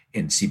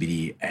in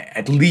CBD,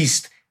 at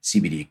least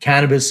CBD.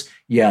 Cannabis,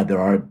 yeah, there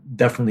are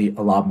definitely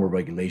a lot more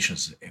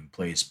regulations in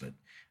place, but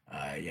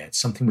it's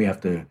something we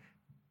have to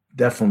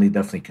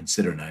definitely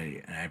consider. And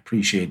I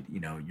appreciate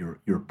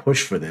your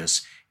push for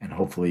this, and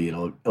hopefully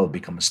it'll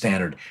become a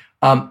standard.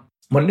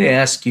 Wanted to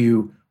ask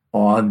you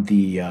on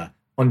the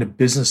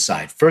business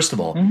side. First of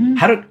all,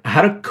 how did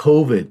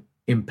COVID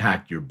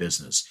impact your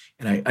business?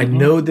 And I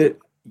know that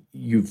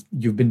you've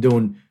been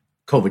doing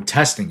COVID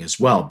testing as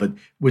well, but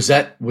was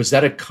that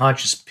a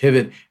conscious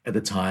pivot at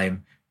the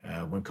time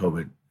when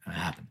COVID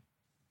happened?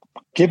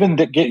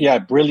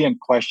 Brilliant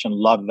question.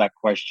 Love that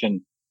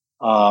question.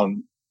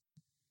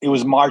 It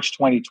was March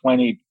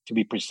 2020 to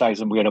be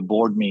precise, and we had a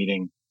board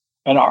meeting.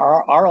 And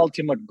our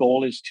ultimate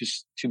goal is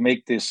to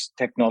make this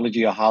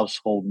technology a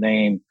household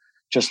name,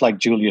 just like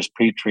Julius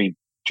Petri.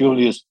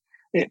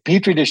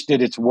 Petri dish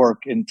did its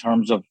work in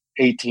terms of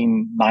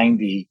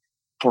 1890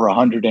 for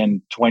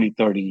 120,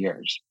 30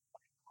 years.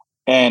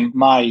 And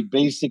my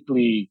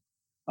basically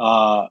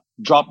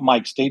drop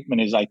mic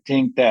statement is I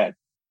think that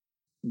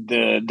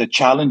the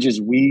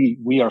challenges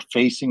we are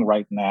facing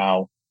right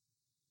now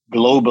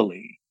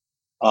globally,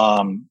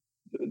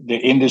 the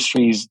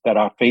industries that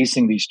are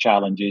facing these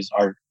challenges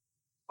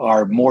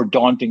are more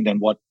daunting than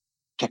what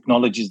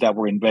technologies that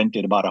were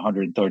invented about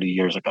 130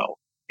 years ago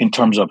in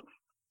terms of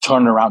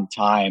turnaround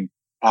time,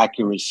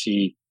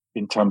 accuracy,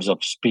 in terms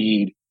of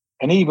speed,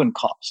 and even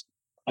cost.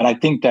 And I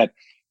think that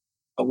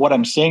what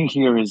I'm saying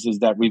here is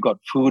that we've got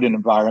food and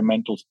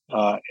environmental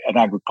and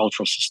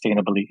agricultural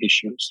sustainability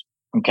issues.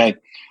 Okay.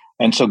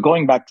 And so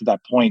going back to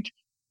that point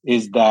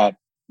is that,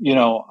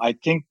 I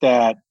think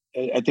that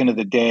at the end of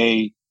the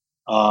day,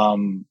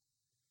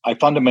 I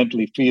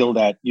fundamentally feel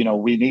that,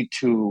 we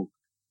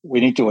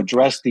need to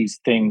address these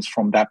things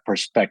from that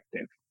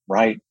perspective.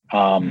 Right.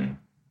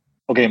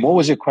 Okay. What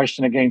was your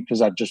question again?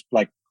 Because I just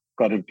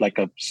got it like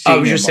a. I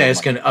was just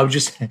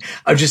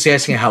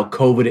asking how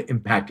COVID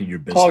impacted your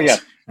business. Oh yeah.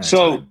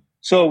 So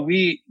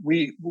we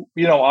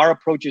our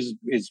approach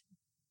is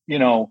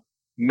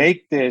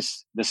make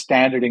this the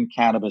standard in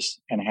cannabis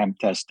and hemp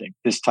testing,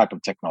 this type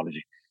of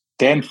technology.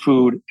 then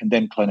food, and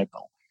then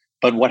clinical.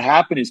 But what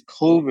happened is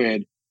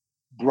COVID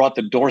brought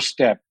the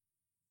doorstep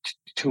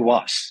to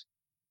us.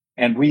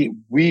 And we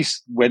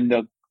when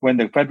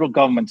the federal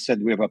government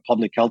said we have a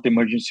public health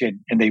emergency,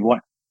 and they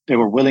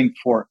were willing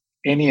for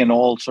any and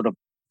all sort of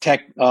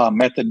tech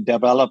method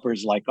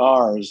developers like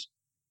ours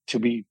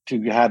to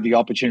have the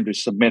opportunity to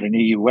submit an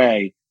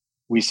EUA,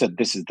 we said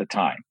this is the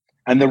time.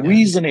 And the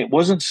reason it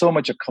wasn't so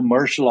much a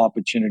commercial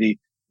opportunity,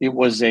 it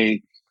was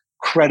a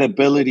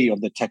credibility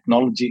of the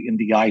technology in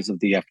the eyes of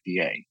the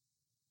FDA.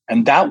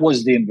 And that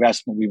was the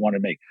investment we wanted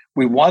to make.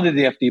 We wanted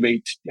the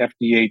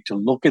FDA to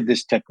look at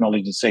this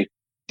technology and say,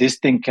 this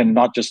thing can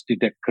not just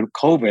detect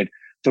COVID.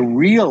 The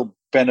real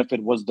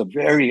benefit was the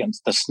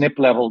variants, the SNP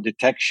level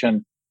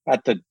detection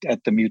at the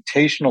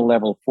mutational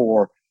level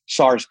for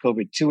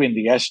SARS-CoV-2 in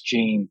the S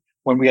gene,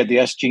 when we had the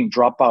S gene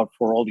dropout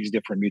for all these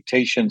different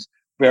mutations,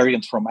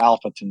 variants from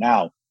alpha to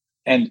now.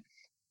 And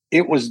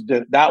that was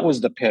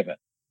the pivot.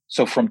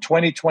 So from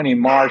 2020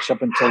 March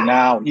up until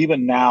now,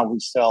 even now, we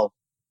sell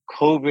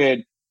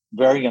COVID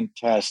variant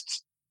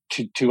tests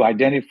to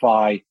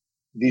identify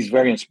these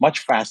variants much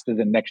faster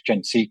than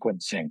next-gen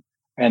sequencing.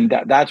 And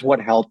that's what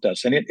helped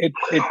us. And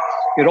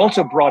it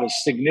also brought a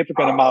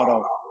significant amount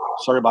of,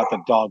 sorry about the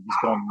dog, he's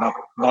going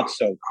nuts.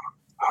 So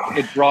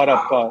it brought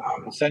up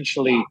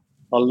essentially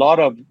a lot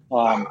of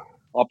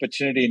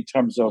opportunity in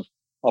terms of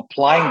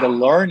applying the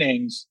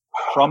learnings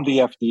from the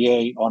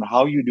FDA on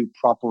how you do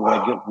proper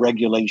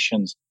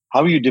regulations,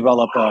 how you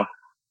develop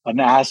an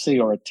assay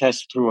or a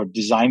test through a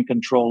design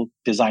control,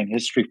 design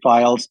history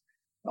files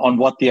on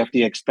what the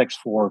FDA expects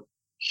for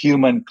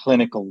human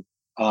clinical,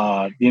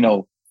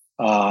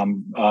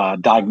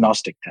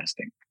 diagnostic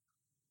testing.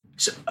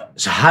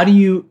 So how do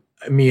you,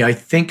 I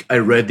think I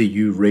read that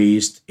you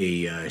raised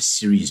a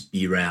Series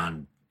B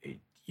round a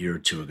year or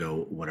two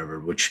ago, whatever,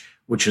 which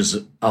is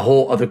a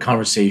whole other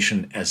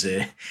conversation as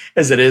it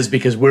is,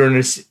 because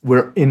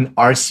we're in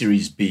our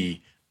Series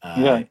B,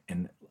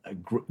 and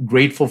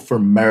grateful for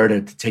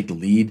Merida to take the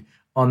lead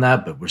on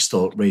that, but we're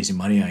still raising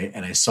money.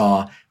 I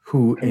saw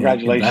who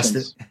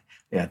invested.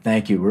 Yeah,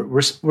 thank you.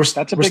 We're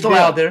still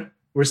out there.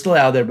 We're still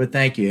out there, but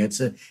thank you.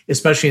 It's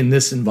especially in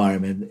this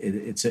environment,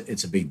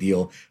 it's a big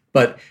deal.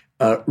 But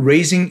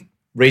raising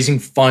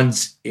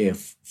funds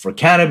for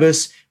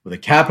cannabis with the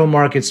capital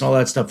markets and all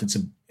that stuff,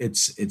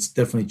 it's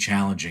definitely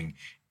challenging.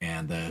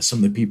 And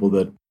some of the people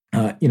that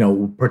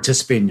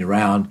participate in your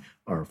round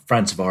are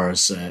friends of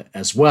ours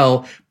as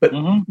well. But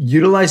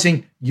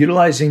utilizing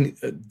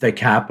the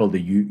capital that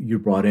you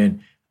brought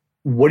in,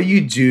 what do you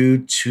do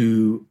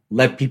to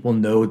let people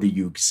know that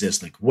you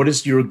exist? Like, what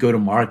is your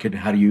go-to-market?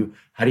 How do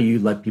you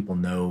let people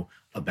know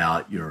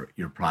about your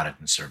product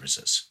and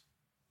services?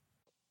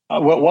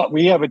 What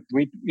we have,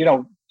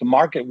 the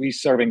market we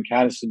serve in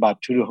Canada is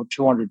about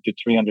 200 to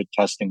 300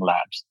 testing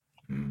labs.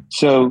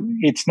 So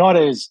it's not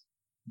as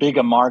big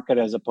a market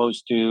as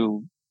opposed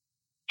to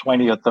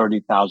 20 or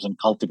 30,000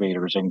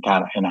 cultivators in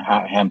Canada, in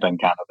hemp and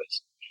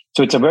cannabis.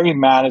 So it's a very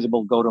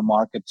manageable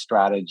go-to-market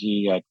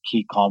strategy at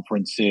key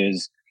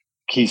conferences,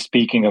 key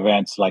speaking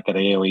events like at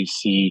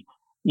AOAC,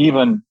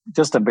 even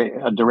just a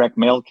direct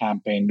mail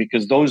campaign,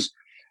 because those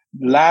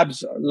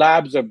labs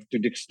have to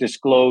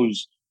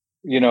disclose,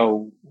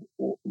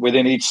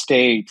 within each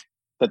state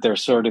that they're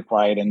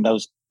certified, and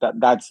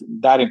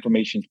that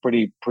information is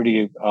pretty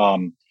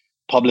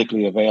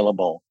publicly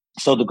available.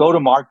 So the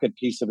go-to-market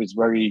piece of it is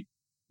very,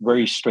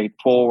 very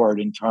straightforward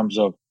in terms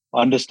of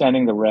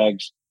understanding the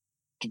regs,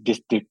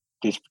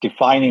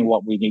 defining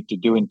what we need to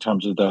do in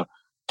terms of the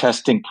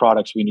testing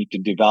products we need to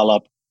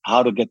develop,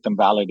 how to get them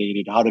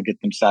validated, how to get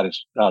them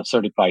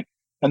certified.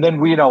 And then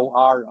we know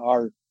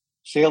our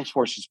sales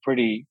force is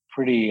pretty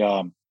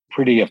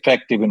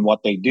effective in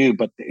what they do,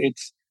 but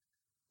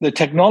the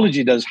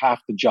technology does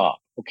half the job.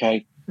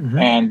 Okay. Mm-hmm.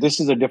 And this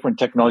is a different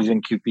technology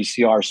than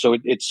qPCR. So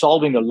it's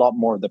solving a lot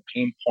more of the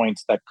pain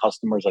points that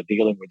customers are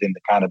dealing with in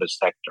the cannabis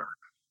sector.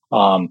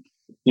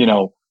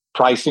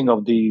 Pricing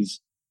of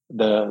these,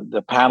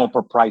 the panel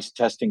per price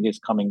testing is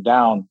coming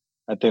down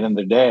at the end of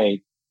the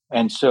day.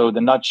 And so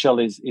the nutshell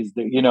is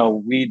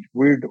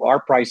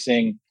our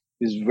pricing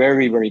is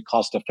very, very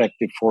cost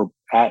effective for,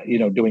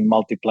 doing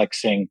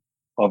multiplexing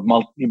of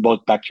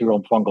both bacterial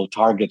and fungal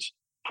targets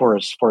for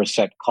a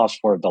set cost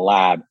for the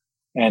lab.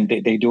 And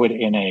they do it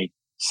in a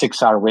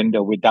 6-hour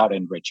window without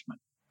enrichment.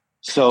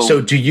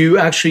 So do you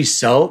actually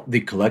sell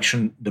the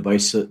collection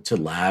device to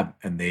lab,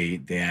 and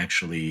they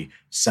actually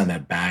send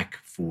that back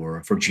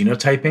for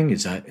genotyping?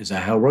 Is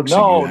that how it works?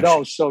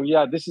 No. So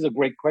yeah, this is a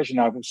great question.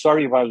 I'm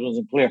sorry if I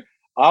wasn't clear.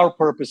 Our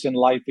purpose in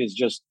life is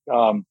just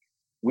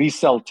we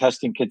sell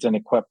testing kits and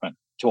equipment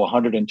to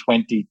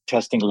 120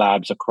 testing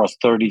labs across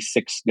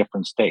 36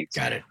 different states.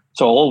 Got it.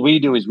 So all we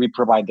do is we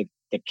provide the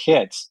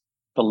kits.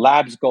 The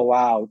labs go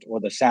out, or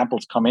the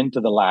samples come into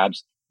the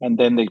labs, and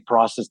then they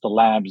process the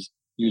labs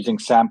using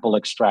sample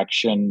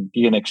extraction,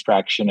 DNA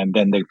extraction, and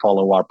then they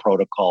follow our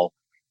protocol,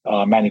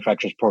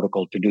 manufacturer's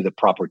protocol, to do the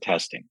proper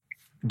testing.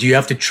 Do you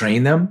have to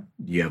train them?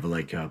 Do you have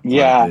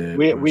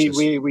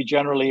we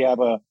generally have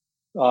a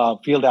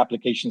field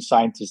application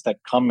scientists that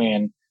come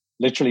in,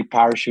 literally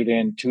parachute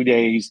in 2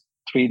 days,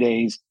 3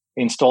 days,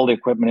 install the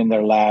equipment in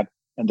their lab,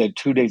 and then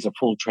 2 days of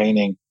full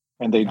training,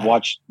 and they'd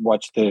watch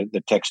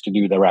the techs to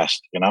do the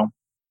rest, you know?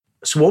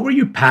 So what were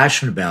you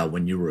passionate about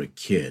when you were a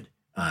kid?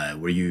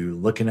 Were you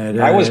looking at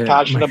I was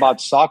passionate about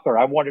soccer.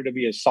 I wanted to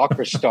be a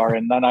soccer star.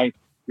 And then I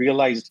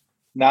realized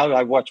now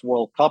I watch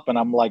World Cup and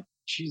I'm like,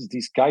 geez,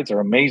 these guys are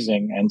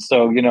amazing. And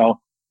so, you know,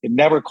 it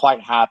never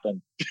quite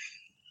happened.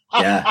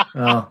 Yeah.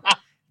 Well,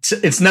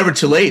 it's never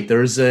too late.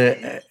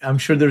 I'm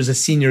sure there's a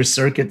senior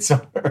circuit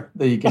somewhere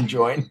that you can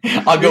join.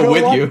 I'll go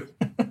with you.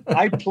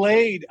 I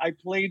played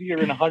here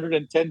in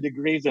 110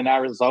 degrees in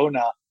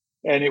Arizona,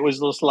 and it was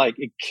just like,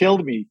 it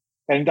killed me.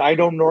 And I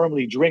don't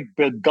normally drink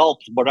big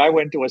gulps, but I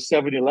went to a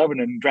 7-Eleven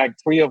and drank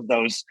 3 of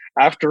those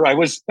after I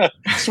was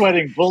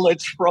sweating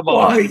bullets from a.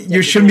 Well,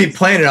 you shouldn't be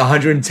playing at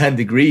 110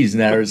 degrees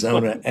in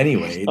Arizona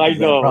anyway. I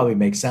know. That probably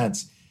makes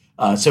sense.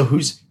 So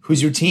who's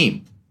your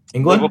team?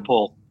 England?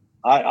 Liverpool.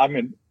 I'm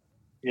in.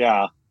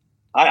 Yeah.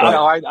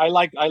 I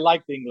like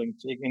the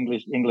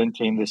England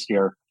team this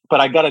year.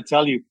 But I got to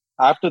tell you,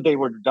 after they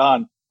were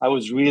done, I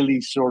was really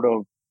sort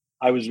of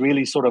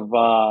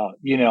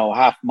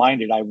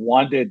half-minded. I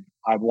wanted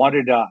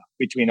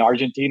between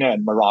Argentina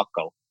and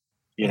Morocco.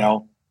 You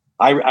know,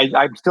 I'm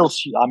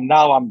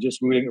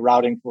just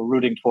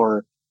rooting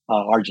for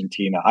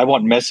Argentina. I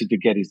want Messi to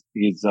get his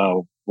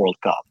World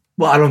Cup.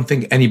 Well, I don't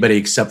think anybody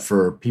except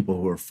for people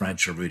who are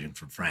French are rooting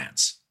for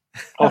France.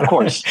 Of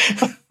course.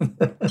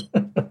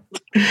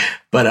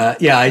 But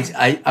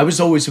I was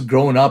always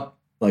growing up.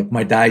 Like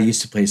my dad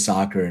used to play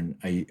soccer, and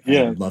I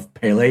loved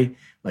Pele.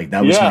 Like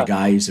that was my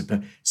guy.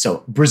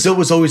 So Brazil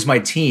was always my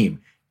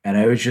team, and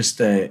I was just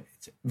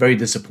very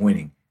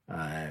disappointing.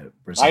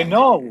 Brazil. I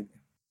know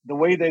the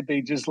way that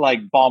they just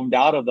like bombed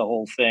out of the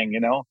whole thing. You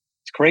know,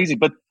 it's crazy.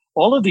 But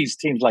all of these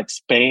teams, like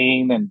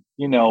Spain and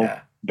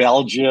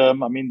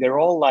Belgium, I mean, they're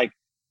all like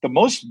the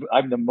most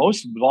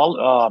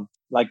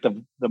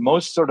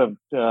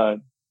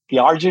the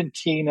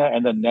Argentina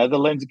and the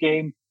Netherlands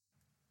game.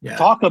 Yeah.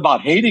 Talk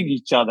about hating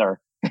each other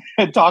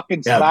and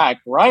talking smack,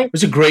 right? It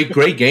was a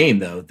great game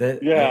though.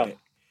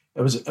 It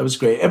was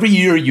great. Every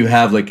year you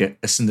have like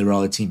a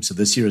Cinderella team. So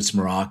this year it's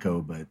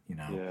Morocco, but you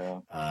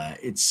know,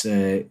 it's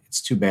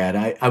too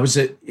bad. I was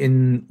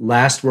in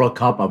last World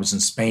Cup. I was in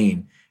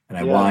Spain and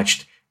I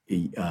watched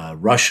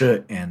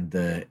Russia and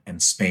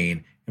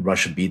Spain, and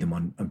Russia beat them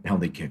on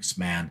penalty kicks.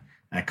 Man,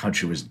 that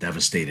country was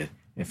devastated.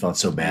 It felt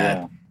so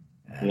bad.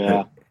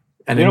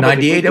 And in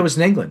 '98, I was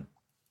in England.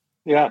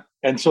 Yeah.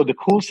 And so the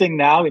cool thing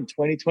now in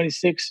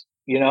 2026,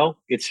 you know,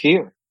 it's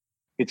here.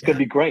 It's going to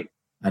be great.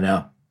 I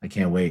know. I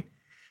can't wait.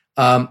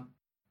 I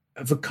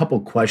have a couple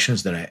of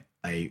questions that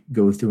I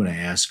go through and I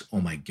ask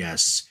all my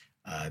guests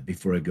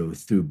before I go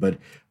through. But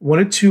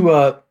wanted to,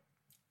 are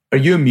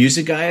you a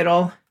music guy at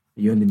all? Are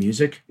you into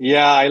music?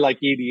 Yeah, I like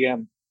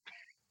EDM.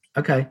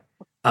 Okay.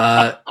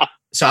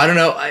 So I don't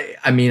know.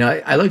 I mean,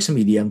 I like some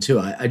EDM too.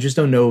 I just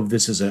don't know if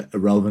this is a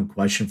relevant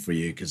question for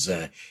you, because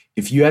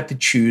if you had to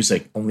choose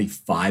like only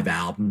 5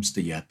 albums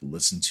that you have to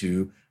listen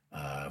to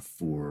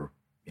for,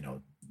 you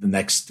know, the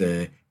next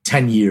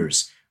 10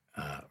 years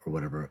or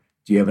whatever,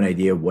 do you have an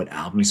idea of what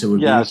albums it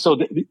would be? Yeah, so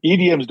the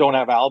EDMs don't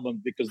have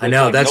albums because I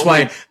know that's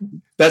why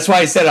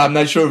I said I'm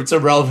not sure if it's a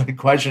relevant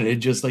question.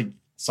 It's just like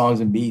songs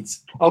and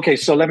beats. Okay,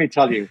 so let me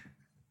tell you.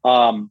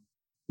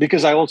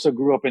 Because I also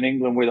grew up in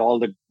England with all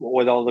the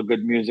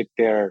good music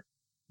there.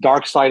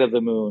 Dark Side of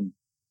the Moon,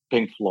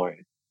 Pink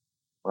Floyd,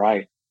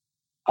 right?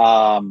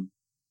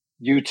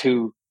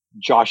 U2,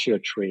 Joshua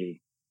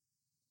Tree,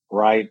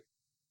 right?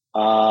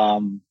 I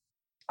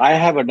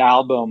have an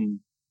album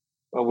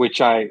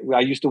which I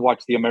used to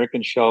watch the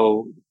American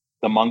show,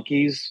 The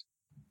Monkees.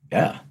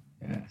 Yeah.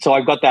 So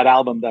I've got that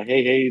album, the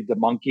Hey Hey, The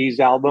Monkees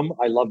album.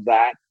 I love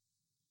that.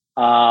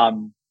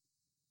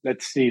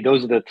 Let's see,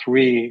 those are the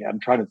 3.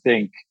 I'm trying to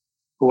think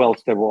who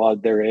else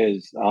there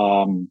is.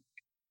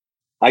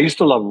 I used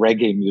to love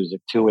reggae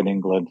music too in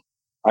England.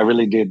 I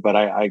really did, but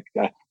I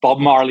Bob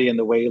Marley and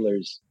the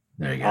Wailers.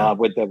 There you go.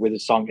 With the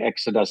song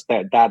Exodus,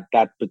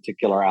 that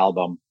particular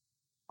album.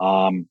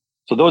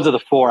 So those are the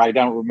 4. I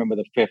don't remember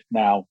the 5th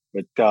now,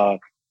 but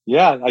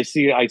I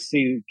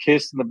see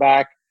Kiss in the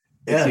back.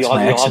 Yeah, I see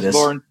Ozzy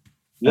Osbourne.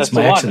 That's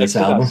my Exodus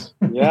album.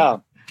 Yeah,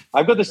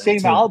 I've got the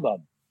same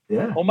album.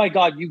 Yeah. Oh my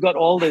God, you got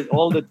all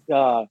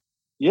the.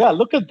 Yeah,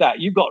 look at that.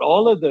 You got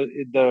all of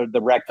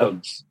the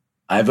records.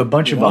 I have a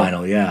bunch of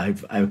vinyl. Yeah,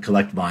 I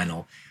collect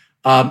vinyl.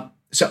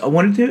 So I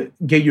wanted to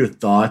get your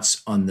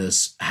thoughts on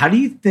this. How do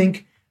you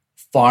think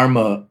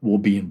pharma will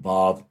be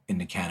involved in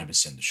the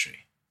cannabis industry?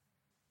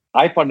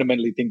 I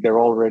fundamentally think there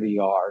already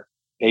are.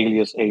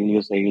 Alias.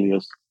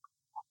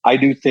 I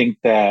do think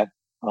that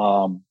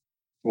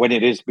when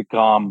it has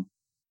become,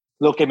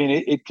 look, I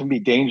mean, it can be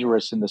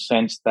dangerous in the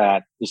sense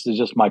that, this is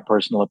just my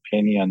personal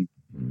opinion,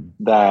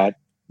 that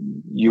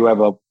you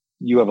have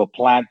a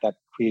plant that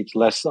creates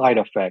less side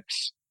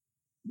effects,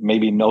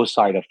 maybe no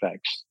side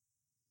effects.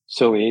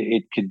 So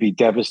it could be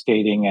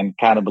devastating and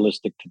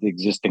cannibalistic to the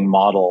existing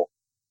model.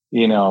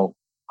 You know,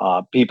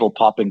 people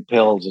popping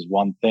pills is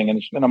one thing.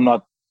 And I'm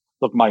not,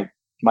 look, my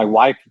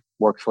wife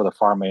works for the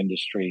pharma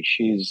industry.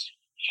 She's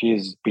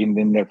been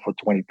in there for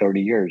 20,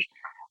 30 years.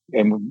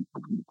 And,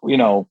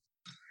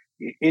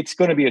 it's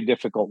going to be a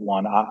difficult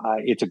one.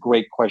 It's a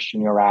great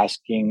question you're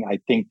asking. I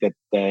think that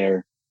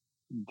they're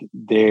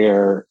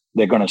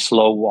going to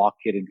slow walk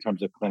it in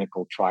terms of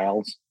clinical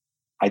trials.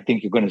 I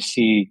think you're going to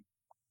see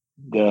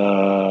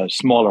the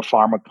smaller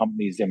pharma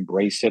companies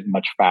embrace it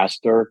much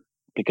faster,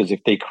 because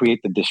if they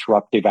create the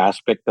disruptive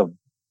aspect of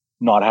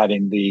not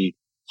having the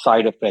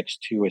side effects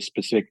to a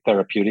specific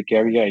therapeutic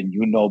area, and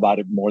you know about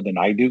it more than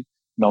I do,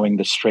 knowing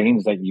the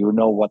strains, that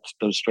what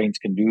those strains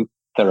can do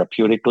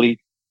therapeutically,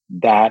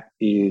 that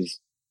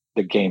is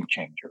the game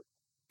changer.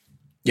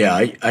 Yeah,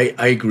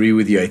 I agree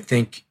with you. I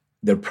think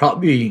they're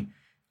probably,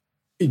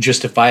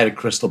 just if I had a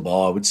crystal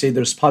ball, I would say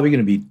there's probably going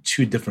to be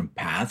two different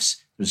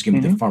paths. There's going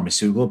to be the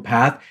pharmaceutical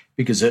path,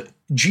 because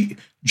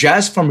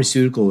Jazz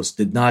Pharmaceuticals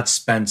did not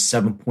spend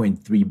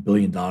 $7.3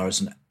 billion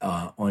on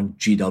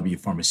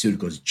GW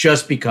Pharmaceuticals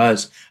just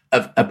because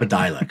of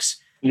Epidiolex.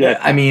 Yeah.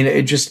 I mean,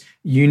 it just,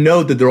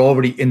 that they're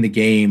already in the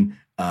game.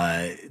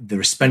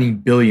 They're spending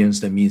billions.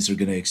 That means they're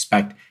going to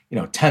expect,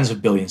 tens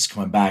of billions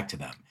coming back to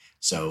them.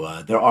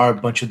 So there are a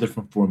bunch of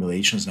different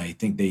formulations, and I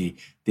think they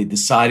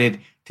decided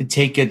to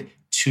take it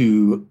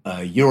to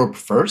Europe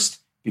first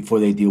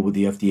before they deal with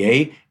the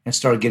FDA and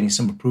start getting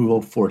some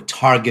approval for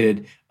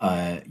targeted,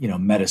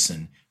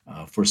 medicine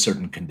for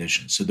certain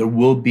conditions. So there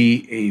will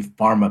be a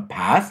pharma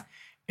path,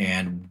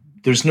 and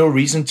there's no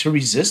reason to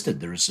resist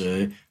it.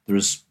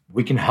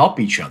 We can help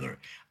each other,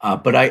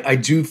 but I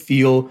do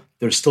feel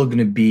there's still going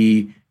to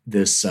be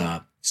this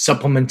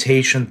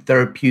supplementation,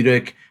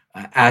 therapeutic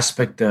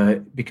aspect,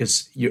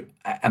 because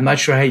I'm not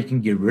sure how you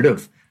can get rid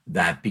of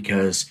that,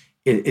 because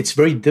it's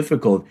very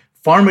difficult.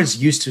 Pharma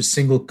is used to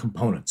single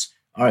components.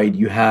 All right,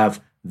 you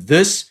have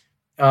this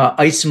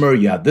isomer,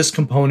 you have this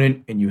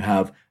component, and you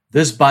have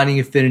this binding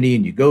affinity,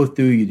 and you go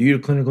through, you do your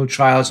clinical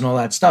trials and all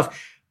that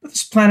stuff. But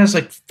this plant has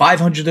like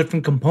 500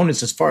 different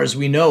components as far as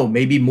we know,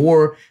 maybe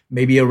more,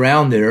 maybe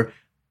around there.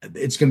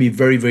 It's going to be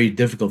very, very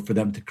difficult for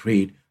them to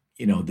create,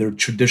 their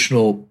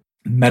traditional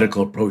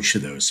medical approach to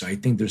those. So I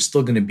think there's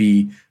still going to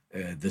be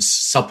this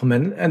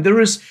supplement, and there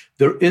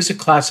is a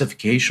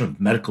classification of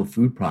medical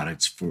food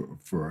products,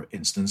 for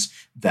instance,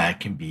 that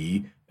can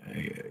be,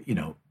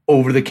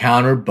 over the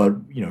counter, but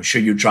show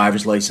your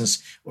driver's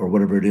license or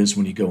whatever it is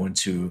when you go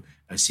into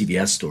a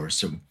CVS store.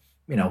 So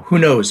who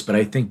knows? But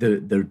I think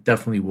that there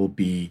definitely will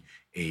be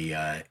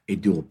a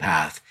dual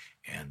path,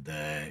 and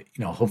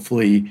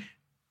hopefully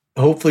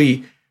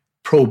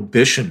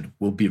prohibition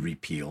will be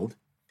repealed,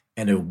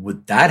 and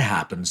when that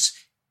happens,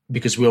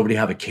 because we already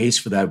have a case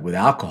for that with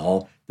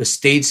alcohol, the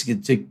states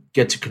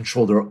get to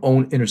control their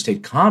own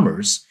interstate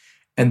commerce,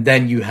 and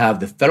then you have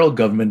the federal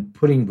government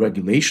putting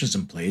regulations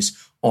in place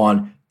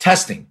on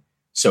testing.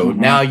 So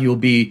now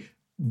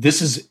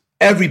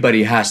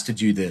everybody has to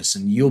do this,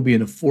 and you'll be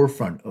in the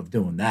forefront of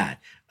doing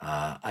that.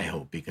 I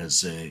hope,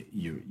 because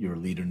you're a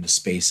leader in the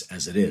space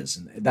as it is,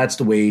 and that's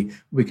the way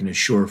we can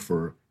assure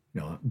for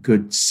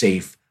good,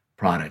 safe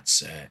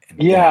products.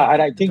 And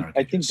I think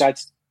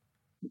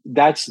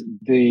that's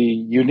the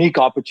unique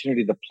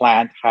opportunity the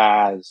plant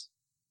has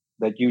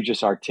that you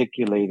just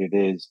articulated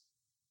is,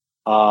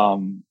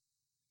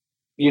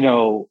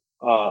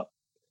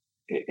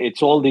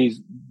 it's all these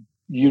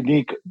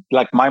unique,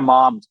 like my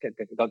mom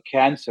got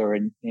cancer,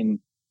 and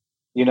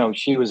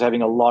she was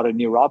having a lot of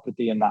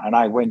neuropathy, and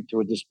I went to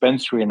a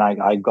dispensary and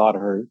I got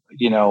her,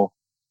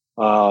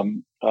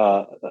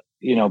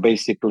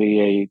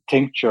 basically a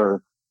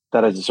tincture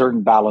that has a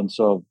certain balance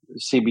of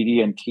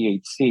CBD and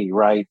THC,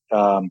 right?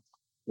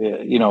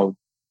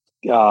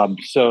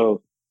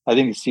 So I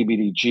think it's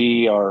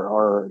CBDG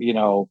or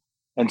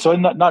and so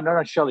not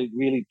necessarily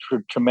really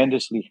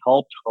tremendously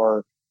helped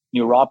her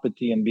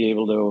neuropathy and be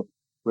able to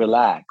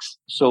relax.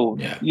 So,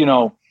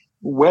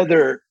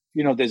 whether,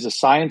 there's a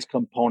science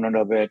component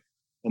of it,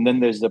 and then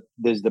there's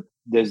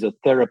the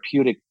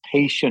therapeutic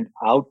patient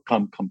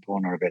outcome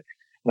component of it.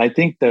 And I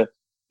think the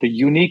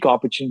unique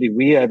opportunity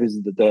we have is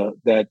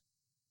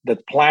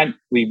that plant,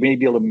 we may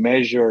be able to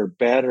measure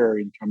better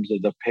in terms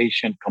of the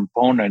patient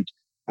component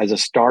as a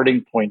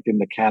starting point in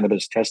the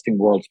cannabis testing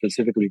world,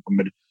 specifically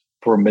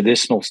for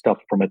medicinal stuff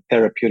from a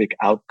therapeutic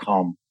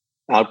outcomes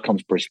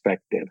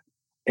perspective.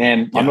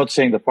 And I'm not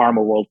saying the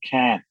pharma world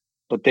can't,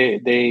 but they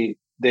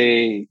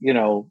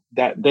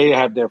that they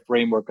have their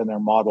framework and their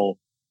model,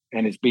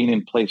 and it's been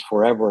in place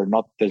forever.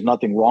 There's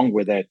nothing wrong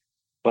with it.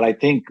 But I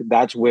think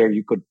that's where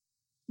you could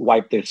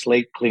wipe their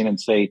slate clean and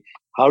say,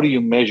 how do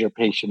you measure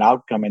patient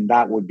outcome? And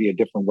that would be a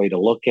different way to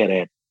look at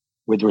it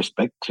with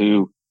respect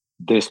to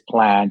this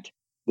plant,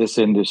 this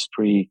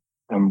industry,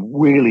 and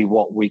really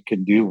what we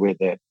can do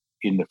with it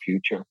in the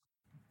future.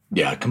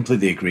 Yeah,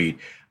 completely agreed.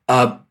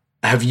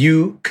 Have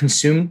you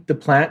consumed the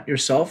plant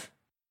yourself?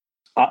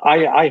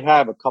 I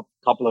have a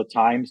couple of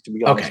times, to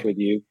be honest with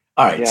you.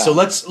 All right. Yeah. So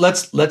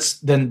let's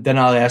then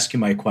I'll ask you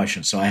my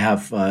question. So I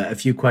have a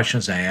few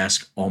questions I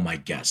ask all my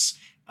guests.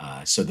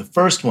 So the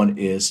first one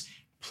is,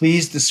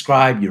 please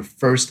describe your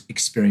first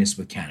experience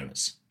with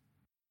cannabis.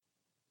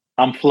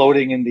 I'm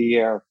floating in the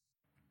air.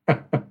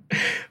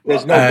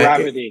 There's no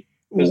gravity.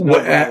 There's no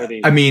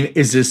gravity. I mean,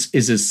 is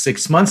this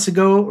 6 months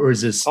ago, or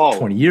is this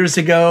 20 years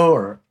ago,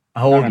 or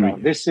how old were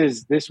you? This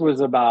was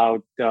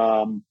about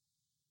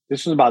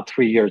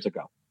 3 years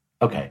ago.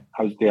 Okay.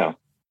 Yeah.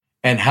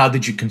 And how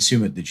did you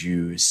consume it? Did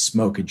you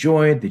smoke a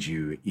joint? Did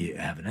you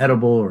have an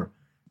edible? Or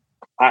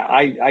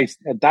I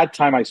at that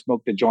time I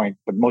smoked a joint,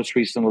 but most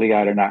recently I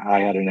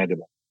had an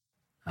edible.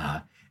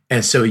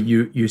 And so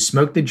you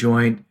smoked the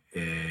joint.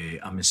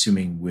 I'm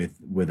assuming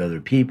with other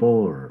people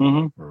or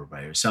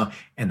by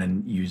yourself, and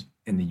then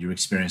your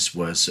experience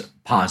was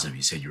positive.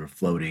 You said you were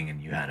floating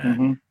and you had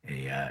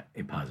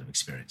a positive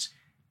experience.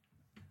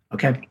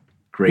 Okay,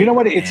 great. You know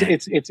what?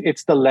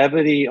 It's the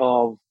levity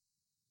of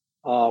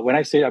when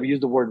I say I've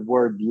used the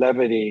word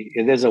levity.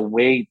 There's a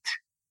weight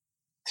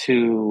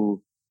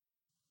to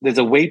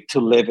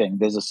living.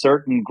 There's a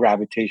certain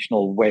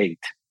gravitational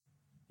weight,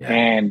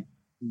 and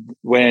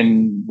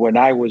when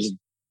I was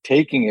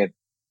taking it,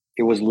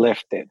 it was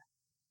lifted.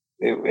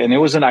 And it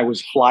wasn't I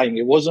was flying.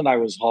 It wasn't I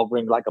was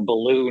hovering like a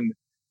balloon,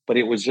 but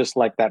it was just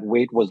like that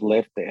weight was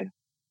lifted.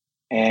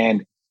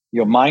 And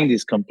your mind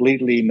is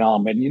completely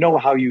numb. And you know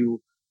how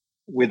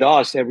with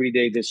us every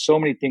day, there's so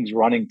many things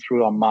running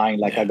through our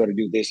mind. Like I got to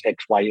do this,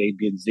 X, Y, A,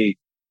 B, and Z.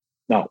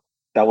 No,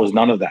 that was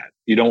none of that.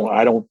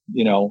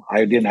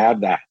 I didn't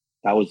have that.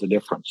 That was the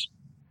difference.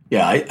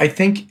 Yeah. I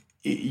think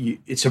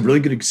it's a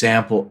really good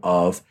example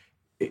of,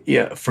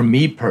 for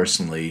me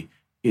personally,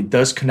 it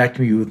does connect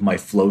me with my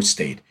flow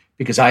state.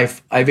 Because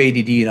I've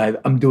ADD and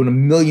I'm doing a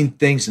million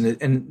things and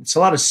it's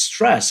a lot of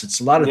stress. It's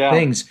a lot of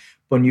things.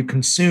 When you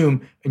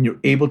consume and you're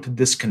able to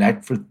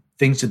disconnect for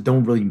things that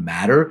don't really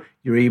matter,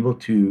 you're able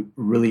to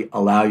really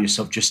allow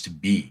yourself just to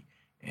be.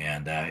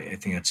 And I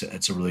think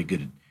it's a really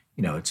good,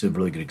 it's a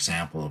really good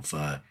example of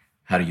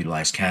how to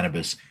utilize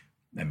cannabis.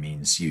 That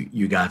means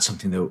you got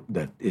something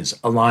that is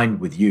aligned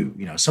with you.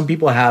 Some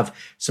people have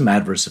some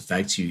adverse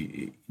effects.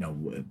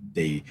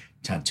 They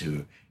tend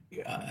to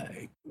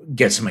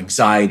get some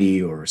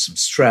anxiety or some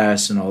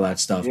stress and all that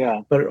stuff.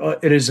 Yeah. But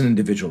it is an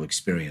individual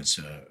experience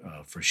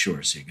for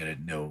sure. So you got to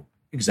know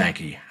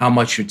exactly how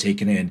much you're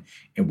taking in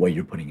and what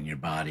you're putting in your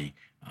body,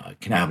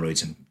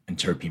 cannabinoids and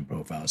terpene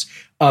profiles.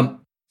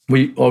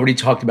 We already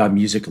talked about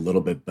music a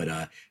little bit, but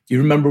do you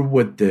remember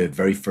what the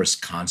very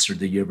first concert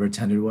that you ever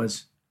attended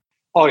was?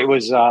 Oh, it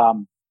was,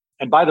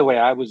 and by the way,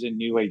 I was in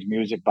New Age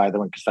music, by the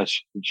way, because that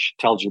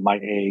tells you my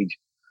age.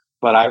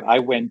 But I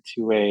went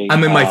to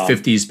I'm in my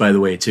 50s, by the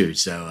way, too.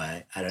 So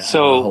I don't know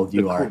how old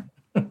you are.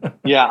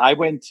 Yeah, I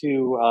went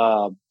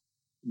to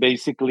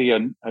basically,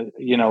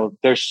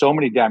 there's so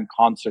many damn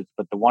concerts,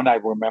 but the one I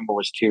remember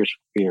was Tears for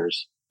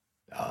Fears.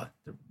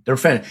 They're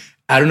fan.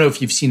 I don't know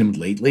if you've seen them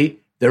lately.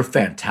 They're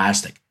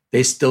fantastic.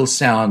 They still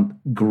sound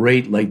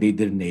great like they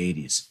did in the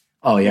 80s.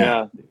 Oh,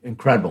 yeah.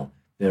 Incredible.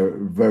 They're a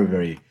very,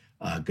 very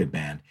good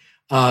band.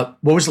 What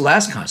was the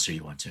last concert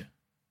you went to?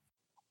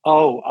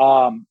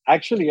 Oh,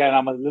 actually, and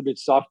I'm a little bit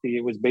softy.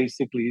 It was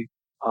basically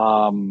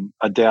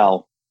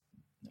Adele.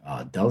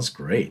 Adele's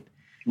great.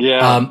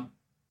 Yeah.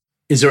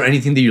 Is there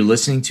anything that you're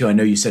listening to? I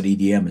know you said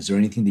EDM. Is there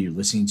anything that you're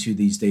listening to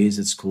these days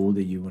that's cool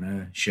that you want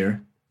to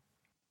share?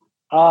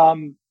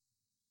 I'm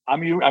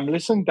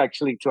listening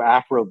actually to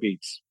Afro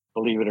beats,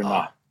 believe it or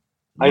not.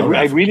 I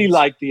really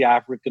like the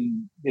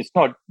African. It's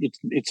sort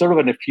of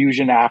an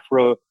infusion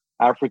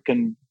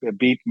African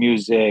beat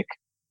music.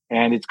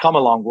 And it's come a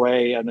long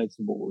way, and it's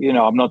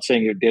I'm not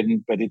saying it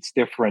didn't, but it's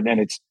different, and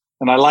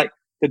I like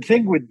the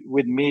thing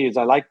with me is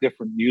I like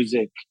different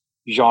music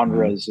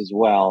genres as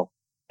well,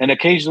 and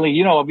occasionally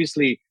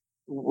obviously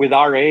with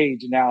our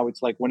age now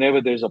it's like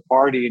whenever there's a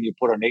party and you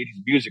put on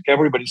 80s music,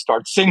 everybody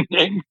starts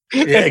singing.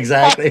 Yeah,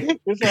 exactly.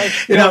 It's like,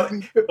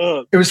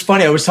 it was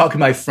funny. I was talking to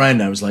my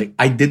friend. I was like,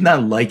 I did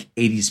not like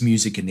 80s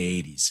music in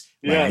the 80s.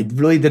 I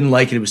really didn't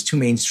like it. It was too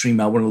mainstream.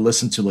 I wanted to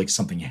listen to like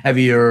something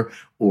heavier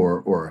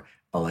or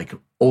like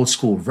old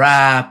school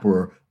rap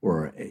or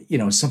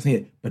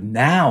something. But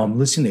now I'm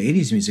listening to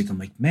 80s music. I'm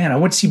like, man, I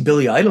went to see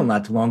Billy Idol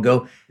not too long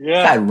ago.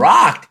 Yeah. That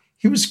rocked.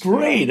 He was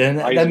great. And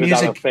that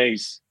music.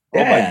 Face. Oh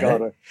my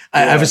God.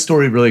 I have a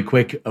story really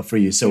quick for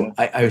you. So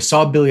I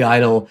saw Billy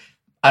Idol,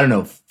 I don't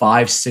know,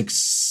 5,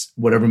 6,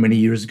 whatever many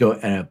years ago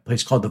at a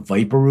place called the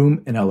Viper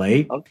Room in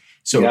LA.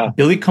 So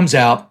Billy comes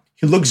out.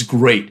 He looks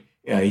great.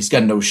 He's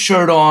got no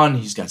shirt on.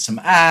 He's got some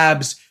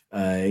abs.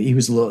 He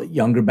was a little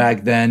younger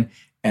back then.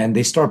 And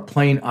they start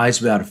playing Eyes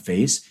Without a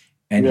Face.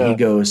 And he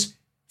goes,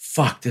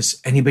 fuck,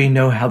 does anybody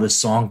know how the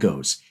song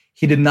goes?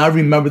 He did not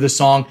remember the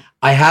song.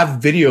 I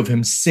have video of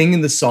him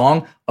singing the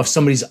song of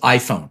somebody's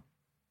iPhone.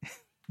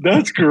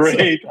 That's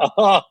great.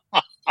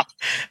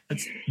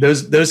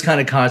 Those kind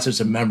of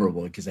concerts are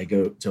memorable because I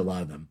go to a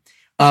lot of them.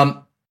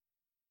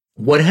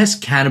 What has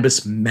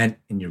cannabis meant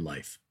in your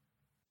life?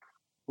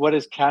 What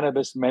has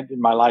cannabis meant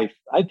in my life?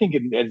 I think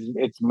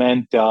it's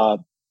meant,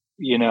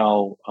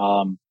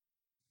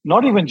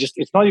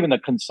 it's not even a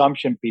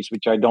consumption piece,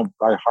 which I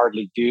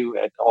hardly do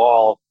at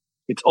all.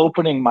 It's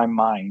opening my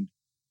mind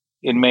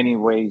in many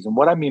ways. And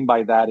what I mean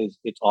by that is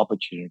it's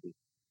opportunity.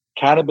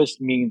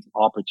 Cannabis means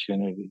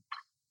opportunity,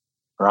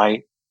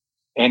 right?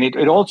 And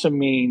it also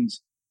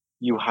means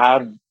you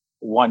have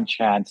one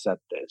chance at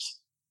this.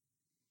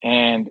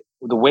 And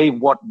the way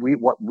what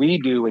we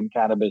do in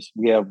cannabis,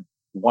 we have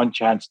one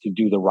chance to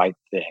do the right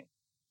thing.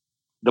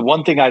 The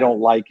one thing I don't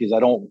like is I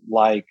don't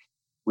like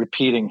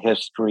repeating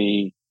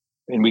history,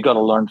 and we got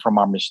to learn from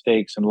our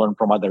mistakes and learn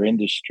from other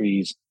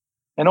industries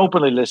and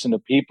openly listen to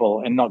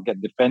people and not get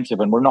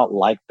defensive. And we're not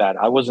like that.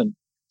 I wasn't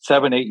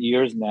 7-8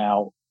 years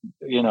now.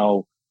 You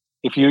know,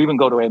 if you even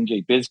go to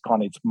MJ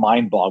BizCon, it's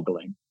mind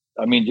boggling.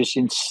 I mean, just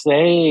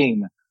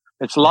insane.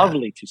 It's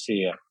lovely to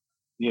see it,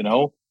 you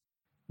know?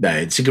 Yeah,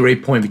 it's a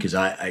great point because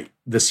I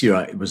this year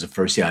it was the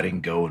first year I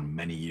didn't go in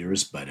many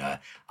years, but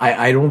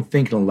I don't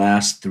think in the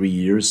last 3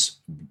 years,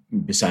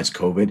 besides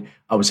COVID,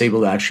 I was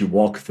able to actually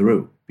walk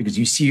through because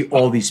you see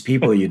all these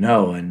people you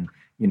know, and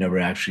you never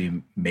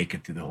actually make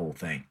it through the whole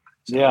thing.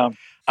 So, yeah.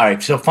 All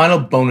right. So final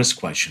bonus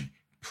question.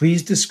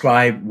 Please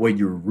describe what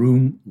your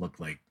room looked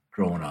like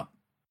growing up.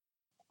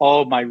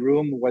 Oh, my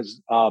room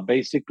was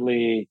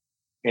basically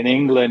in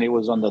England. It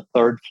was on the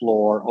 3rd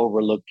floor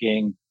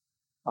overlooking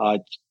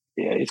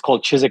it's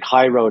called Chiswick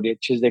High Road.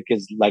 Chiswick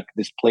is like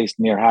this place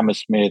near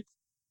Hammersmith,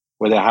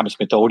 where the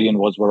Hammersmith Odeon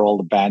was, where all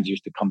the bands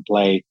used to come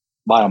play,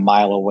 about a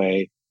mile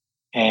away.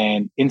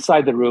 And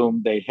inside the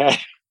room, they had.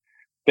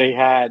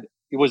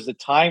 It was the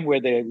time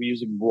where they were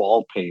using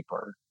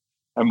wallpaper,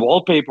 and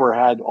wallpaper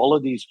had all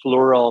of these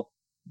floral,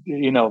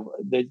 you know,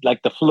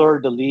 like the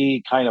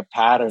fleur-de-lis kind of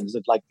patterns,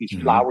 that like these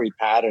flowery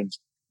patterns,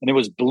 and it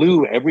was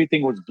blue.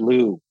 Everything was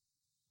blue,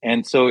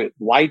 and so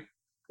white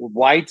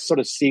sort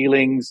of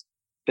ceilings.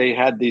 They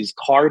had these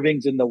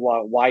carvings in the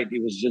white.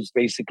 It was just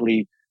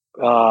basically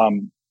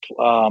plaster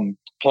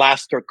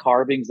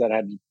carvings that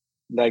had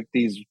like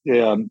these.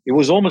 It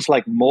was almost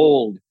like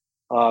mold,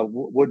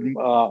 wooden,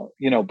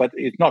 you know, but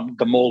it's not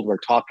the mold we're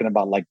talking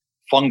about, like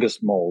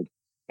fungus mold.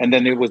 And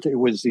then it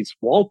was this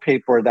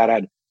wallpaper that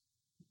had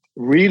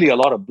really a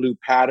lot of blue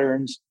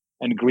patterns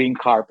and green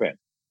carpet,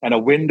 and a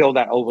window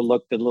that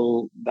overlooked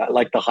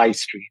like the high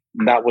street.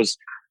 And that was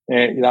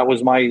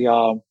my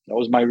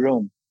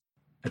room.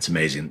 That's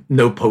amazing.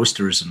 No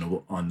posters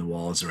on the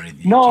walls or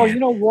anything. No, you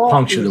know what?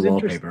 Puncture the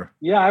wallpaper.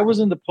 Yeah, I was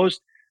in the post.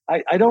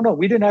 I don't know.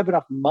 We didn't have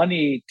enough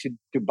money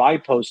to buy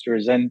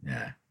posters, and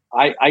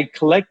I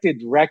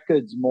collected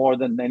records more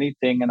than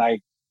anything. And I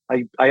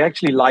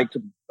actually liked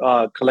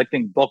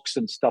collecting books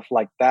and stuff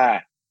like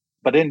that.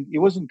 But then it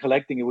wasn't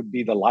collecting; it would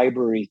be the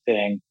library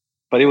thing.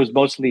 But it was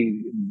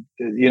mostly,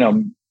 you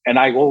know. And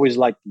I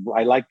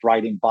liked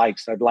riding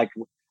bikes. I'd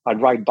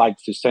ride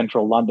bikes to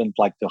central London,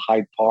 like to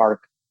Hyde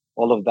Park.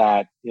 All of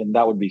that, and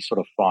that would be sort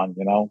of fun,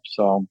 you know.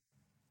 So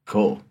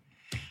cool.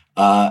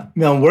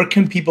 Where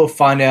can people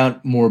find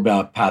out more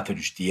about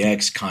Pathogen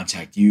DX?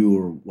 Contact you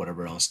or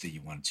whatever else that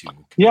you want to.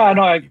 Yeah, I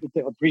know. I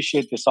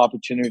appreciate this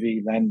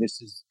opportunity, and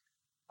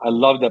I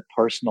love the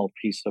personal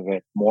piece of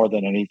it more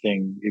than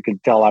anything. You can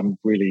tell I'm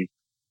really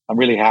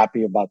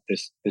happy about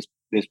this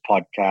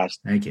podcast.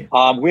 Thank you.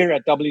 We're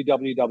at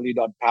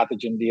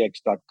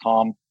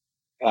www.pathogendx.com.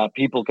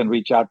 People can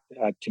reach out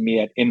to me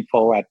at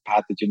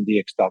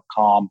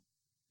info@pathogendx.com.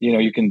 You know,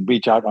 you can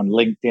reach out on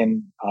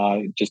LinkedIn.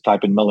 Just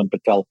type in Milind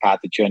Patel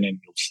Pathogen and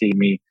you'll see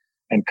me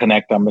and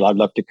connect them. I'd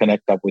love to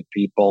connect up with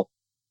people.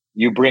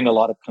 You bring a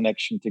lot of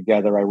connection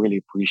together. I really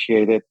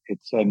appreciate it.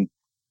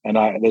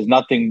 There's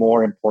nothing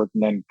more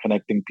important than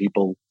connecting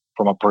people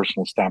from a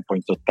personal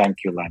standpoint. So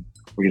thank you, Len.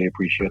 Really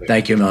appreciate it.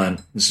 Thank you,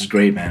 Milind. This is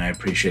great, man. I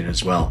appreciate it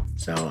as well.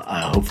 So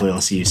hopefully I'll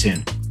see you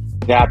soon.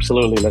 Yeah,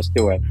 absolutely. Let's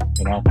do it.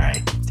 You know. All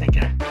right. Take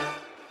care.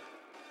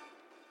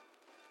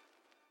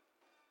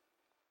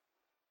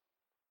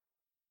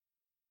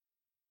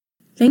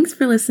 Thanks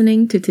for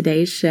listening to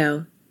today's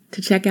show.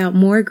 To check out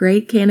more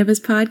great cannabis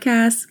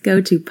podcasts,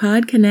 go to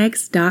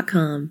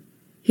podconnects.com.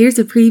 Here's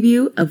a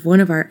preview of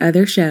one of our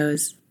other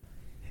shows.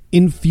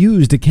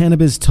 Infused, a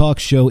cannabis talk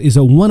show, is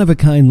a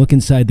one-of-a-kind look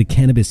inside the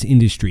cannabis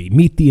industry.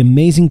 Meet the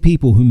amazing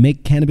people who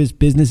make cannabis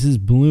businesses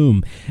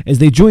bloom as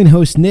they join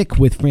host Nick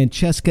with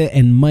Francesca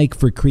and Mike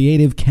for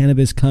creative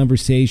cannabis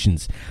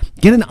conversations.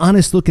 Get an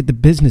honest look at the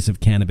business of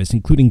cannabis,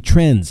 including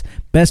trends,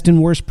 best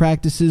and worst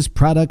practices,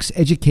 products,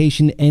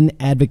 education, and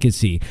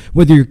advocacy.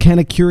 Whether you're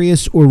canna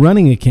curious or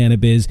running a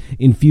cannabis,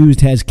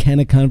 Infused has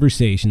canna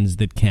conversations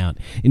that count.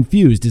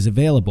 Infused is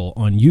available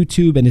on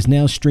YouTube and is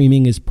now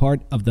streaming as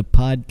part of the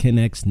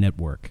PodConnects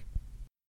network.